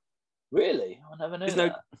 Really? I never knew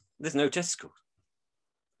that. There's no testicles.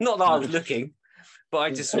 Not that I was looking, but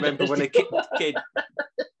I just remember when a kid.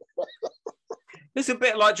 It's a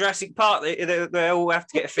bit like Jurassic Park. They all have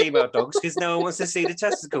to get female dogs because no one wants to see the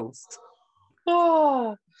testicles.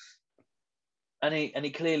 Oh. And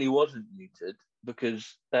he clearly wasn't neutered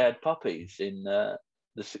because they had puppies in the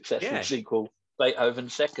successful sequel, Beethoven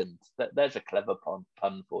Second. There's a clever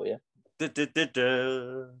pun for you. Don't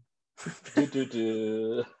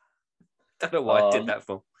know why I did that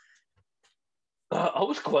for. I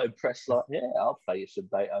was quite impressed. Like, yeah, I'll play you some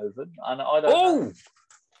Beethoven, and I don't. Oh,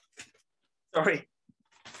 sorry.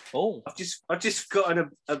 Oh, I've just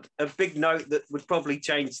gotten a big note that would probably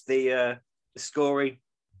change the scoring.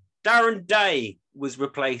 Darren Day was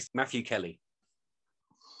replaced Matthew Kelly.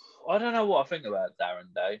 I don't know what I think about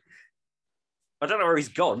Darren Day. I don't know where he's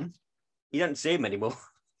gone. You don't see him anymore.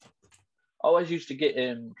 I always used to get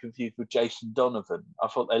him confused with Jason Donovan. I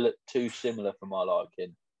thought they looked too similar for my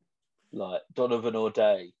liking. Like Donovan or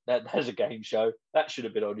Day. There's a game show. That should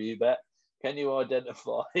have been on you, Bet. Can you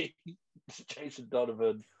identify Jason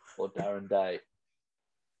Donovan or Darren Day?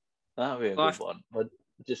 That would be a good one. I'm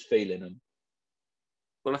just feeling them.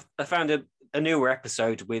 Well, I found a newer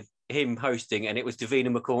episode with him hosting, and it was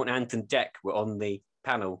Davina McCourt and Anton Deck were on the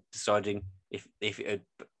panel deciding if it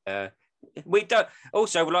had. We don't.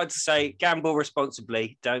 Also, we'd like to say, gamble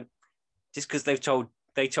responsibly. Don't just because they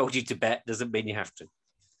told you to bet doesn't mean you have to.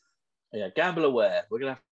 Yeah, gamble aware. We're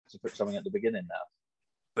gonna have to put something at the beginning now.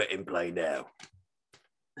 Bet in play now.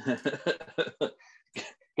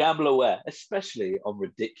 Gamble aware, especially on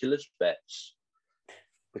ridiculous bets,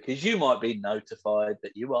 because you might be notified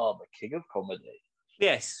that you are the king of comedy.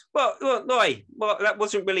 Yes. Well, that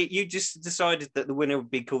wasn't really. You just decided that the winner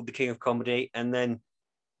would be called the king of comedy, and then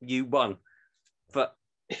you won. But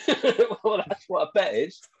well, that's what a bet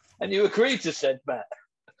is, and you agreed to said bet.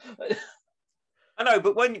 I know,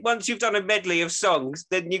 but once you've done a medley of songs,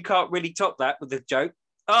 then you can't really top that with a joke.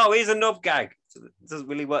 Oh, here's a knob gag. It doesn't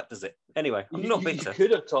really work, does it? Anyway, I'm not bitter. You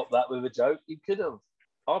could have topped that with a joke. You could have.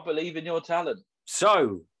 I believe in your talent.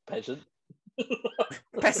 So, peasant.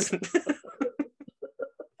 Peasant.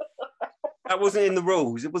 That wasn't in the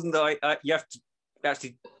rules. It wasn't that you have to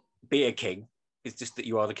actually be a king. It's just that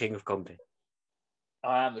you are the king of comedy.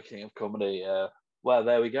 I am the king of comedy. Well,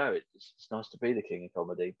 there we go. It's nice to be the king of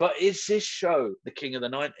comedy. But is this show the king of the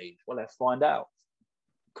 90s? Well, let's find out.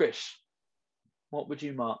 Chris, what would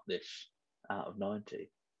you mark this out of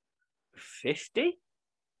 90? 50?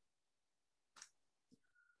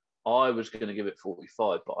 I was going to give it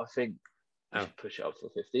 45, but I think I should push it up to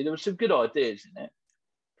 50. There were some good ideas in it.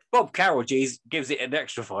 Bob Carroll gives it an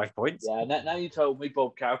extra 5 points. Yeah, now you told me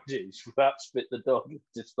Bob Carroll without Spit the Dog.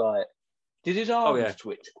 Just like, did his arms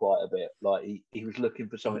twitch quite a bit? Like he was looking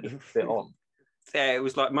for something to fit on. Yeah, it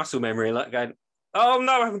was like muscle memory, like going, oh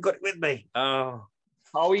no, I haven't got it with me. Oh,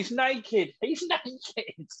 he's naked. He's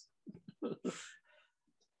naked.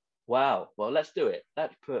 Wow. Well, let's do it.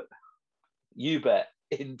 Let's put You Bet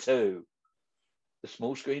into the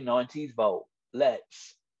small screen 90s vault.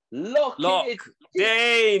 Let's lock it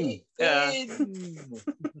in.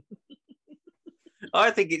 I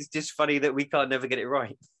think it's just funny that we can't never get it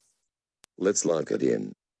right. Let's lock it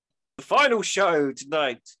in. The final show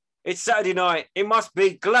tonight. It's Saturday night. It must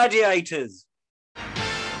be Gladiators.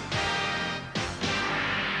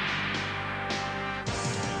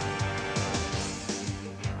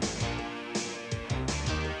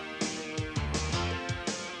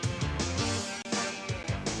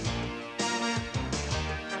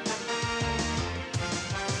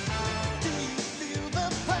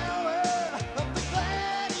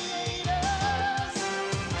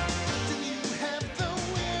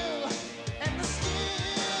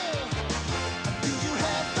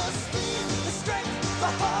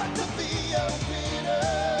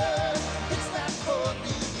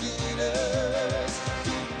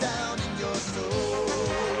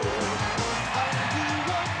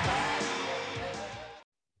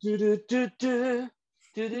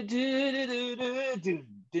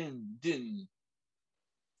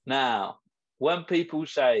 Now, when people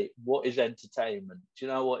say, what is entertainment? Do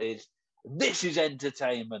you know what is? This is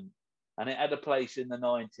entertainment. And it had a place in the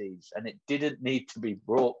 90s and it didn't need to be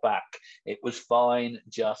brought back. It was fine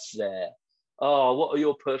just there. Oh, what are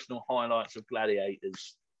your personal highlights of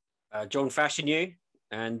Gladiators? John Fashanu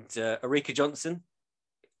and Erika Johnson.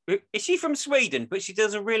 Is she from Sweden? But she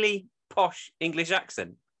does a really posh English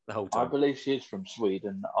accent the whole time. I believe she is from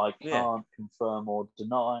Sweden. I can't confirm or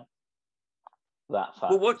deny that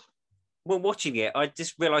fact. Well, when watching it, I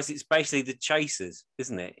just realised it's basically the chasers,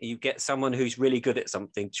 isn't it? You get someone who's really good at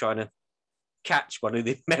something trying to catch one of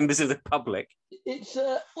the members of the public. It's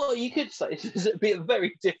well, you could say it'd be a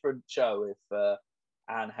very different show if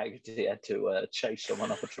Anne Haggerty had to chase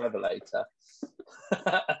someone off a travelator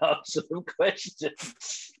and answer them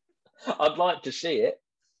questions. I'd like to see it.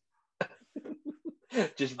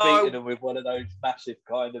 Just beating them with one of those massive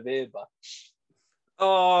kind of earbuds.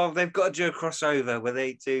 Oh, they've got to do a crossover where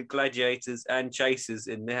they do gladiators and chasers,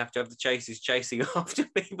 and they have to have the chasers chasing after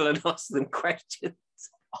people and ask them questions.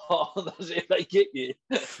 Oh, that's if they get you.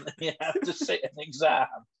 You have to sit an exam.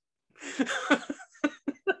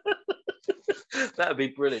 That'd be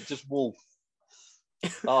brilliant. Just Wolf.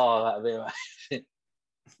 Oh, that'd be amazing.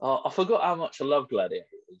 Oh, I forgot how much I love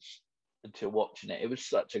Gladiators until watching it. It was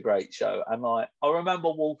such a great show. And like, I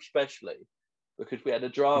remember Wolf especially because we had a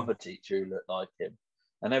drama teacher who looked like him.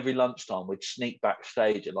 And every lunchtime we'd sneak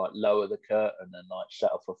backstage and like lower the curtain and like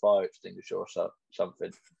set off a fire extinguisher or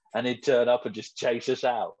something. And he'd turn up and just chase us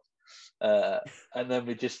out. And then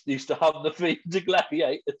we just used to hum the theme to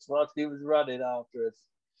Gladiators whilst he was running after us.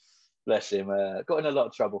 Bless him. Got in a lot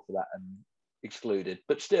of trouble for that and excluded.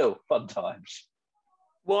 But still, fun times.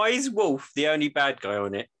 Why is Wolf the only bad guy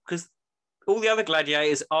on it? Because all the other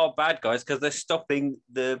gladiators are bad guys because they're stopping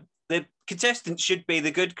the contestants should be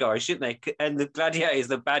the good guys, shouldn't they? And the gladiators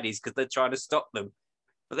the baddies because they're trying to stop them.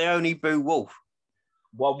 But they only boo Wolf.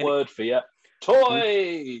 One word for you.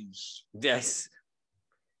 Toys! Yes.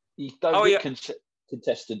 You don't get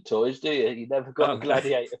contestant toys, do you? You never got a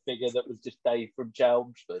gladiator figure that was just Dave from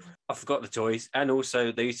Chelmsford. I forgot the toys. And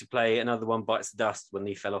also they used to play Another One Bites the Dust when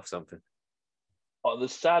he fell off something. Oh, the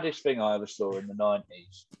saddest thing I ever saw in the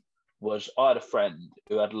 90s was I had a friend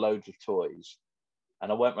who had loads of toys.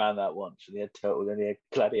 And I went round that once and he had turtles and he had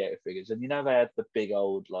gladiator figures. And you know, they had the big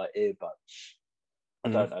old like earbuds. I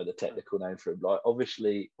don't know the technical name for them. Like,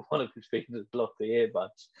 obviously, one of his fingers blocked the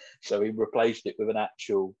earbuds. So he replaced it with an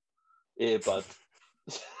actual earbud.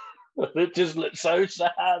 It just looked so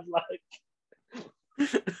sad. Like,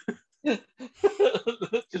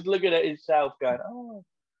 just looking at himself going, oh,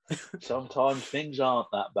 sometimes things aren't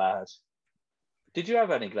that bad. Did you have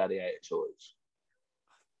any gladiator toys?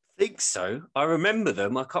 I think so. I remember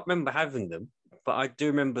them. I can't remember having them, but I do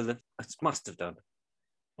remember them. I must have done.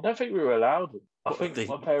 I don't think we were allowed them. I think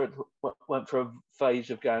my parents went for a phase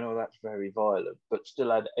of going, oh, that's very violent, but still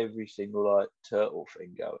had every single like turtle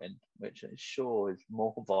thing going, which I'm sure is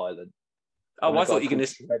more violent. Oh, I thought you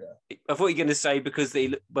were going to say because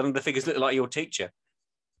one of the figures looked like your teacher.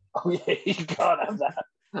 Oh yeah, you can't have that.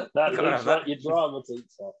 That looks like your drama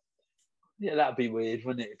teacher. Yeah, that'd be weird,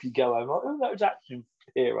 wouldn't it? If you go over, oh, those action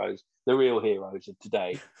heroes, the real heroes of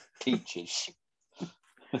today, teachers.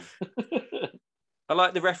 I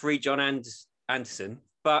like the referee, John Anderson,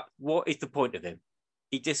 but what is the point of him?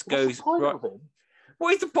 He just goes, right.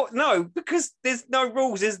 What is the point? No, because there's no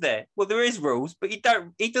rules, is there? Well, there is rules, but he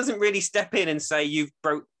doesn't really step in and say, you've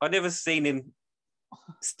broke. I've never seen him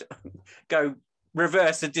go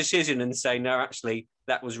reverse a decision and say, no, actually,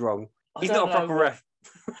 that was wrong. He's not a proper ref.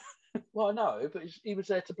 Well, no, but he was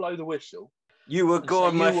there to blow the whistle. You will go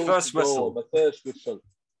on my first whistle. My first whistle.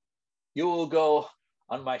 You will go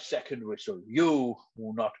on my second whistle. You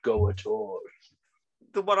will not go at all.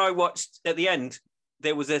 The one I watched at the end,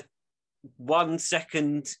 there was a 1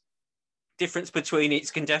 second difference between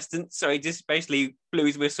each contestant. So he just basically blew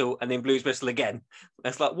his whistle and then blew his whistle again.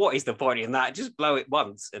 That's like, what is the point in that? Just blow it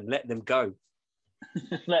once and let them go.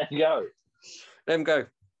 Let them go. Let them go.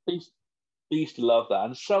 I used to love that.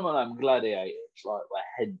 And some of them gladiators, like,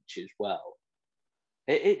 were hench as well.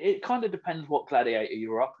 It kind of depends what gladiator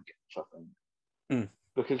you're up against, I think.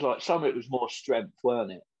 Because, like, some of it was more strength,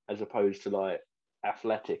 weren't it? As opposed to, like,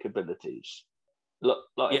 athletic abilities.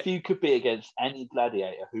 If you could be against any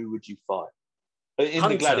gladiator, who would you fight? In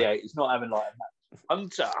Hunter. The gladiators, not having, like, a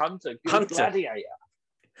match. Hunter, good gladiator.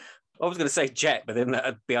 I was going to say Jet, but then that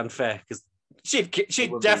would be unfair because she'd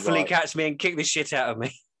definitely catch me and kick the shit out of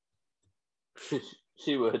me.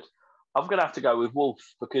 She would. I'm going to have to go with Wolf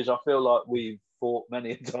because I feel like we've fought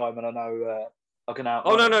many a time and I know I can out.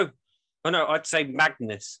 Oh, no. I'd say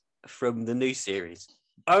Magnus from the new series.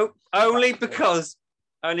 Oh, only because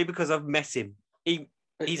I've met him.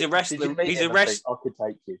 He's a wrestler. He's a wrestler. I could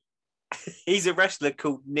take you. He's a wrestler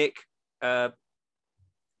called Nick.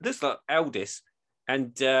 Looks like Aldis,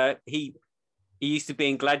 and he used to be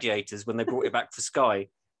in Gladiators when they brought it back for Sky,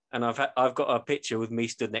 and I've got a picture with me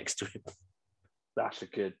stood next to him. That's a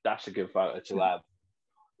good photo to have.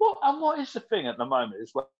 What is the thing at the moment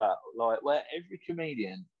as well? Like where every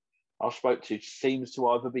comedian I've spoke to seems to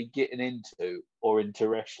either be getting into or into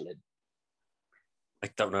wrestling. I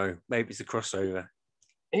don't know. Maybe it's a crossover.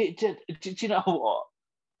 Do you know what?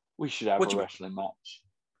 We should have a wrestling match.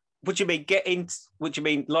 What do you mean? What do you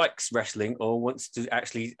mean? Likes wrestling or wants to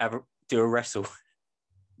actually do a wrestle?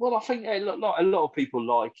 Well, I think a lot of people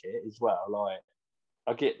like it as well. Like,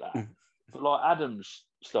 I get that, but like Adam's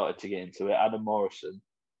started to get into it. Adam Morrison,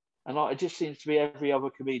 and like it just seems to be every other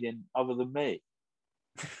comedian other than me.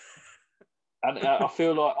 And I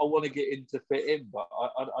feel like I want to get in to fit in, but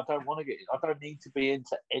I don't want to get in. I don't need to be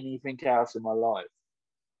into anything else in my life.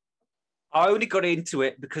 I only got into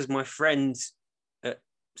it because my friends at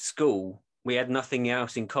school, we had nothing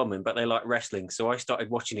else in common, but they like wrestling. So I started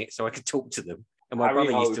watching it so I could talk to them. And my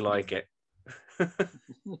brother used to like it.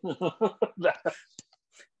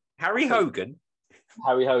 Harry Hogan?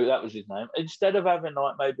 Harry Hogan, that was his name. Instead of having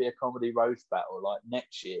like maybe a comedy roast battle like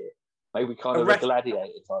next year, maybe kind of a gladiator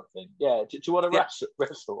type thing. Yeah. Do you want to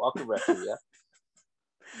wrestle? I can wrestle, yeah.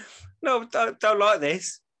 No, don't like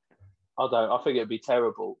this. I don't. I think it'd be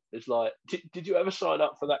terrible. It's like, did you ever sign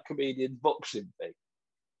up for that comedian's boxing thing?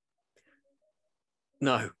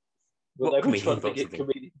 No. Well, what comedian boxing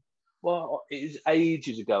thing? Well, it was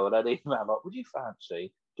ages ago, and I'd email like, would you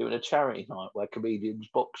fancy doing a charity night where comedians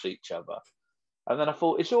box each other? And then I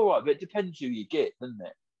thought, it's all right, but it depends who you get, doesn't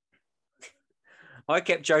it? I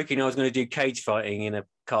kept joking I was going to do cage fighting in a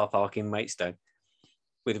car park in Maidstone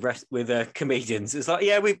with comedians. It's like,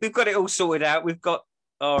 yeah, we've got it all sorted out. We've got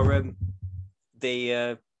our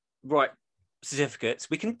right certificates.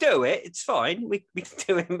 We can do it. It's fine. We can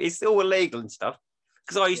do it. It's all illegal and stuff.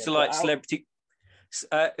 Because I used to like celebrity.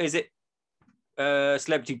 Is it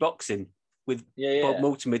celebrity boxing with Bob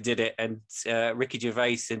Mortimer did it, and Ricky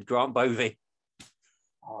Gervais and Grant Bovey.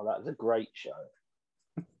 Oh, that was a great show.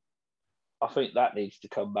 I think that needs to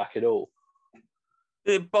come back at all.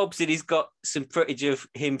 Bob said he's got some footage of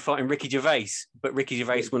him fighting Ricky Gervais, but Ricky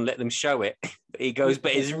Gervais wouldn't let them show it. But he goes,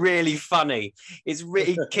 but it's really funny.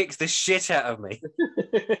 He kicks the shit out of me.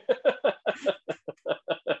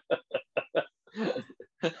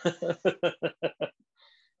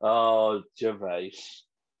 Oh, Gervais.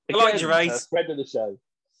 I like Gervais. Friend of the show.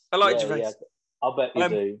 I like Gervais. Yeah. I bet you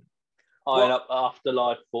do. Iron Up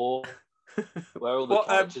Afterlife 4, where all the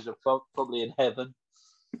characters are probably in heaven.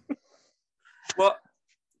 What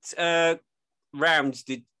rounds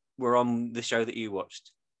were on the show that you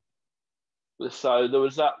watched? So there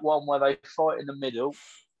was that one where they fight in the middle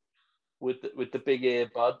with the big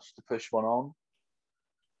earbuds to push one on.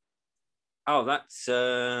 Oh, that's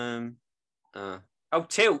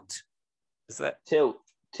Tilt. Is that Tilt?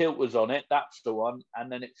 Tilt was on it. That's the one.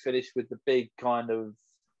 And then it finished with the big kind of,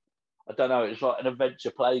 I don't know. It's like an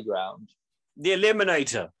adventure playground. The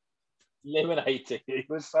Eliminator. Eliminator. He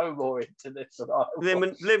was so more into this than I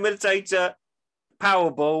was. Eliminator,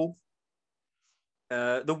 Powerball,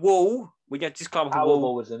 the Wall. We get to climb up a wall.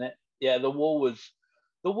 Powerball was in it. Yeah, the Wall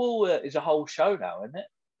is a whole show now, isn't it?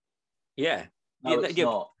 Yeah. No, it's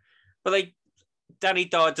not. But Danny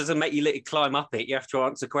Dyer doesn't make you literally climb up it. You have to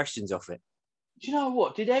answer questions off it. Do you know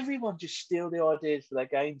what? Did everyone just steal the ideas for their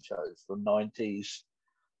game shows from 90s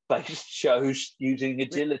based shows using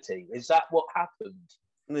agility? Is that what happened?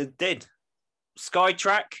 It did.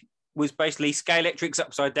 Skytrack was basically Scalextrics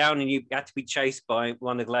upside down, and you had to be chased by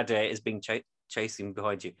one of the gladiators being chasing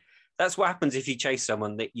behind you. That's what happens if you chase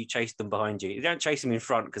someone, that you chase them behind you. You don't chase them in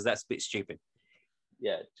front because that's a bit stupid.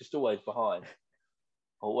 Yeah, just always behind.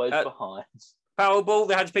 Always behind. Powerball,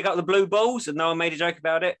 they had to pick up the blue balls, and no one made a joke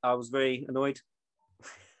about it. I was very annoyed.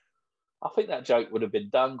 I think that joke would have been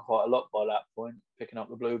done quite a lot by that point, picking up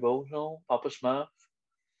the blue balls. Oh, Papa Smurf.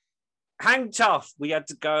 Hang Tough, we had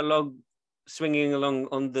to go along, swinging along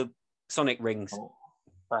on the Sonic rings. Oh,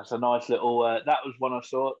 that's a nice little, that was one I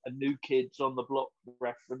saw, a New Kids on the Block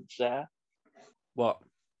reference there. What?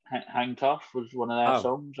 Hang Tough was one of their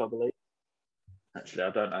songs, I believe. Actually,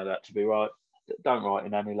 I don't know that to be right. Don't write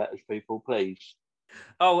in any letters, people, please.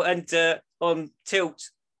 Oh, and on Tilt,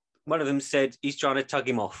 one of them said he's trying to tug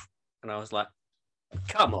him off. And I was like,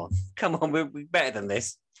 come on, we're better than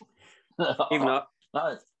this. Even though...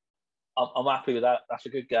 No, I'm happy with that. That's a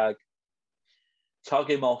good gag. Tug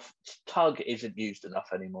him off. Tug isn't used enough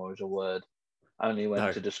anymore as a word. Only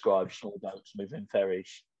when to describe small boats moving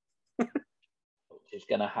ferries. Which is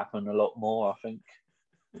going to happen a lot more, I think.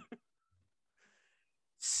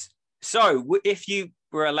 So, if you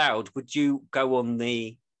were allowed, would you go on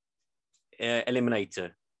the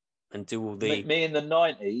Eliminator and do all the... Me in the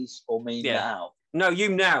 90s or me now? No, you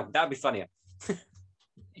now. That'd be funnier. Do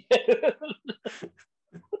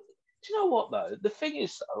you know what, though? The thing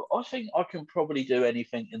is, though, I think I can probably do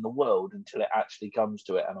anything in the world until it actually comes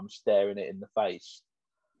to it and I'm staring it in the face.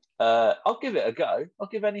 I'll give it a go. I'll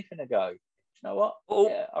give anything a go. You know what?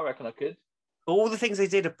 Yeah, I reckon I could. All the things they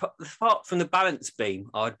did, apart from the balance beam,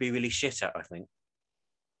 I'd be really shit at, I think.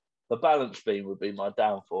 The balance beam would be my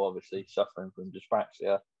downfall, obviously, suffering from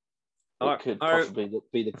dyspraxia. It could possibly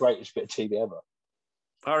be the greatest bit of TV ever.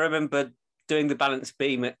 I remember doing the balance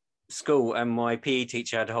beam at school, and my PE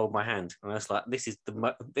teacher had to hold my hand, and I was like, "This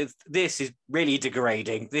is really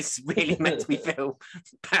degrading. This really makes me feel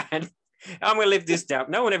bad. I'm going to live this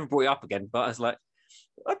down." No one ever brought it up again, but I was like,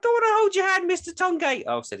 "I don't want to hold your hand, Mr. Tongate."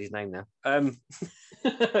 Oh, I've said his name now.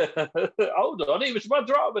 Hold on, he was my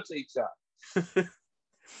drama teacher.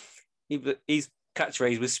 His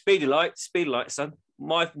catchphrase was speed of light, son.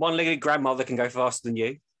 My one-legged grandmother can go faster than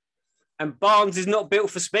you. And Barnes is not built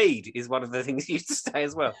for speed, is one of the things he used to say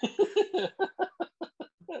as well.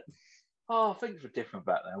 Oh, things were different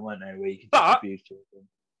back then, weren't they? Where you could But abuse children.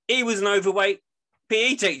 He was an overweight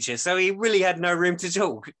PE teacher, so he really had no room to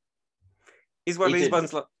talk. He's one of these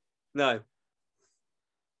ones like, no.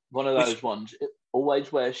 One of those ones,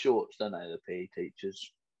 always wear shorts, don't they, the PE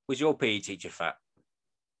teachers? Was your PE teacher fat?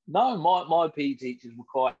 No, my PE teachers were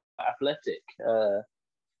quite athletic.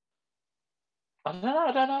 I don't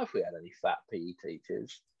know if we had any fat PE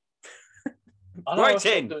teachers. Right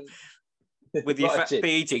in with your fat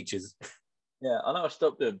PE teachers. Yeah, I know I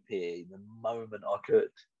stopped doing PE the moment I could.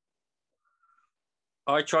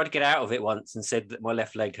 I tried to get out of it once and said that my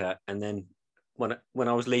left leg hurt, and then when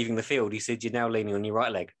I was leaving the field, he said, "You're now leaning on your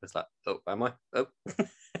right leg." I was like, "Oh, am I? Oh,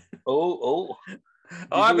 oh."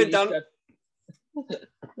 I haven't done.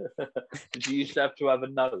 Did you used to have to have a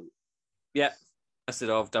note? Yeah, I said,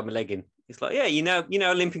 "Oh, I've done my leg in." It's like, "Yeah, you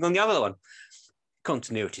know, limping on the other one."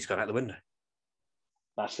 Continuity's gone out the window.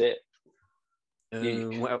 That's it.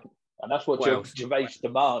 Well, and that's what Gervais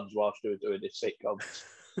demands whilst we were doing this sitcom.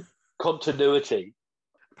 Continuity.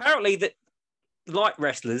 Apparently, that light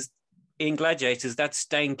wrestlers in Gladiators, that's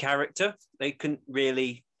staying character. They couldn't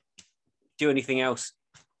really do anything else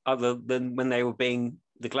other than when they were being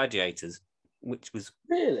the gladiators, which was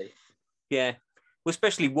really, yeah. Well,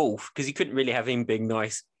 especially Wolf, because you couldn't really have him being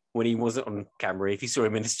nice when he wasn't on camera. If you saw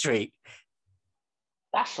him in the street,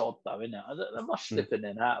 that's odd, though, isn't it? They must slip in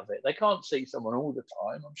and out of it. They can't see someone all the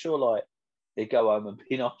time. I'm sure, like, he'd go home and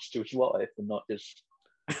be nice to his wife and not just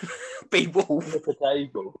be Wolf at the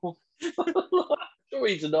table. I'm sure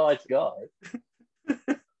he's a nice guy.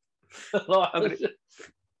 Like, I'm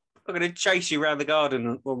going to chase you around the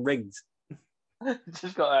garden on rings.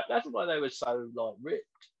 Just got that. That's why they were so like ripped.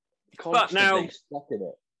 But now, stuck in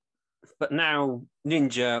it. But now,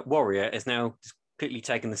 Ninja Warrior has now completely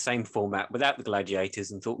taken the same format without the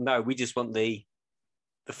gladiators and thought, no, we just want the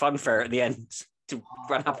fun fair at the end to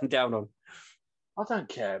run up and down on. I don't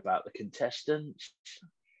care about the contestants.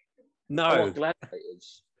 No, I want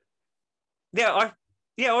gladiators. I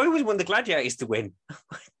always want the gladiators to win.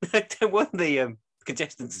 I don't want the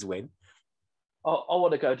contestants to win. I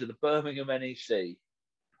want to go to the Birmingham NEC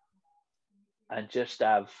and just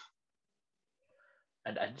have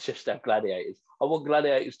gladiators. I want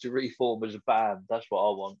gladiators to reform as a band. That's what I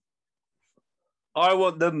want. I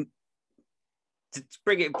want them to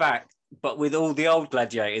bring it back, but with all the old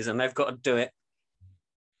gladiators, and they've got to do it.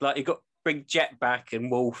 Like, you've got to bring Jet back and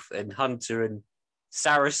Wolf and Hunter and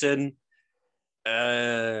Saracen.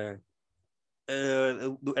 And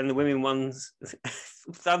the women ones,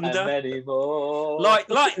 Thunder, and many more.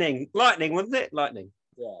 Lightning, wasn't it? Lightning.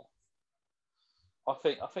 Yeah, I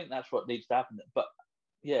think that's what needs to happen. But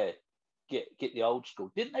yeah, get the old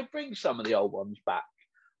school. Didn't they bring some of the old ones back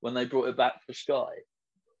when they brought it back for Sky?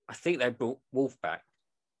 I think they brought Wolf back.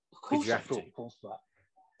 Of course, they brought Wolf back.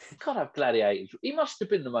 You can't have gladiators. He must have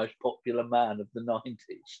been the most popular man of the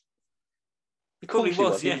 90s. Of course he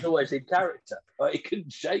was, yeah. He was always in character. He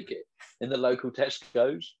couldn't shake it in the local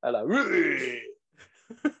Tesco's. Hello.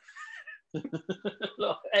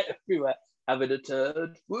 Like, everywhere, having a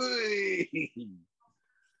turn. The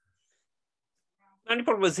only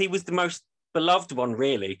problem was he was the most beloved one,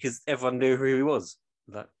 really, because everyone knew who he was.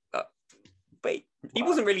 But he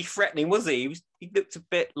wasn't really threatening, was he? He looked a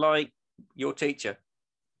bit like your teacher.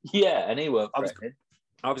 Yeah, and he weren't threatening.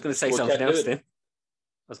 I was going to say something else then.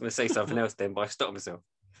 I was going to say something else then, but I stopped myself.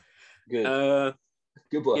 Good.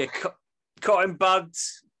 Good work. Yeah, cotton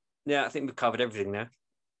buds. Yeah, I think we've covered everything now.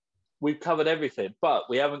 We've covered everything, but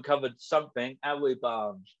we haven't covered something, have we,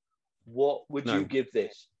 Barnes? What would you give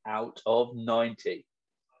this out of 90?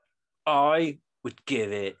 I would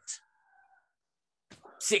give it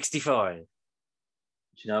 65. Do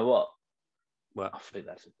you know what? Well, I think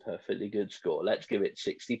that's a perfectly good score. Let's give it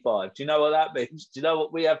 65. Do you know what that means? Do you know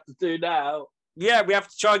what we have to do now? Yeah, we have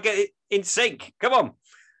to try and get it in sync. Come on.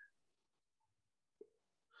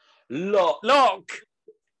 Lock.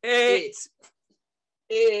 It's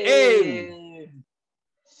in.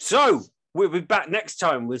 So, we'll be back next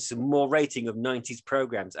time with some more rating of 90s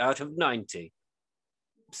programs out of 90.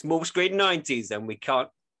 Small screen 90s, and we can't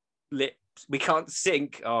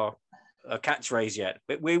sync our catchphrase yet,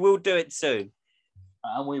 but we will do it soon.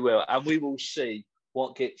 And we will see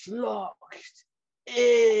what gets locked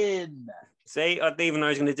in. See, I didn't even know I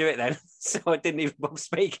was going to do it then, so I didn't even bother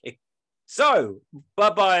speaking. So,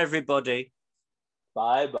 bye-bye, everybody.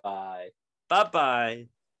 Bye-bye. Bye-bye.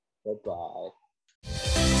 Bye-bye.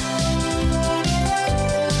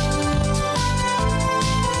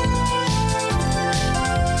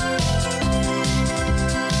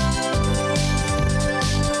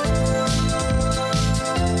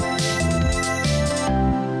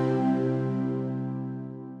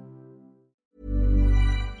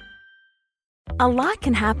 A lot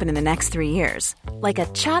can happen in the next 3 years. Like a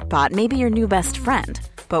chatbot may be your new best friend.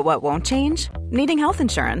 But what won't change? Needing health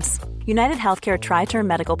insurance. United Healthcare Tri-Term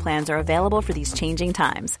Medical Plans are available for these changing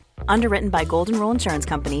times. Underwritten by Golden Rule Insurance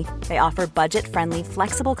Company, they offer budget-friendly,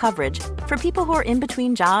 flexible coverage for people who are in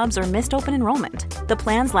between jobs or missed open enrollment. The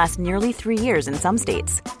plans last nearly 3 years in some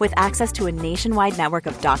states, with access to a nationwide network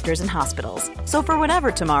of doctors and hospitals. So for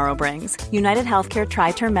whatever tomorrow brings, United Healthcare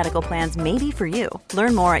Tri-Term Medical Plans may be for you.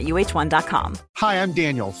 Learn more at uh1.com. Hi, I'm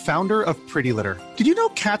Daniel, founder of Pretty Litter. Did you know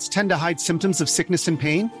cats tend to hide symptoms of sickness and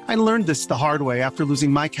pain? I learned this the hard way after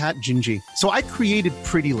losing my cat, Gingy. So I created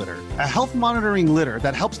Pretty Litter, a health monitoring litter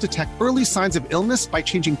that helps detect early signs of illness by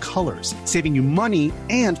changing colors, saving you money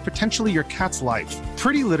and potentially your cat's life.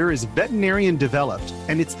 Pretty Litter is veterinarian developed,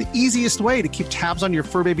 and it's the easiest way to keep tabs on your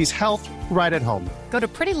fur baby's health right at home. Go to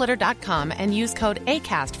prettylitter.com and use code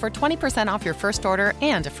ACAST for 20% off your first order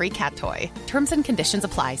and a free cat toy. Terms and conditions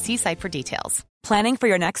apply. See site for details. Planning for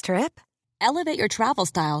your next trip? Elevate your travel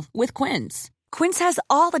style with Quince. Quince has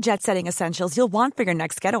all the jet-setting essentials you'll want for your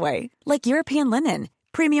next getaway, like European linen,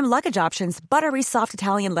 premium luggage options, buttery soft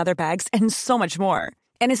Italian leather bags, and so much more.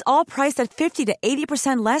 And is all priced at 50 to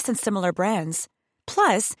 80% less than similar brands.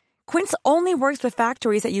 Plus, Quince only works with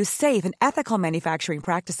factories that use safe and ethical manufacturing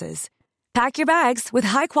practices. Pack your bags with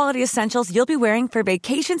high-quality essentials you'll be wearing for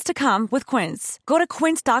vacations to come with Quince. Go to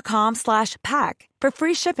quince.com/pack for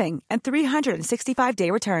free shipping and 365-day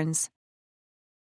returns.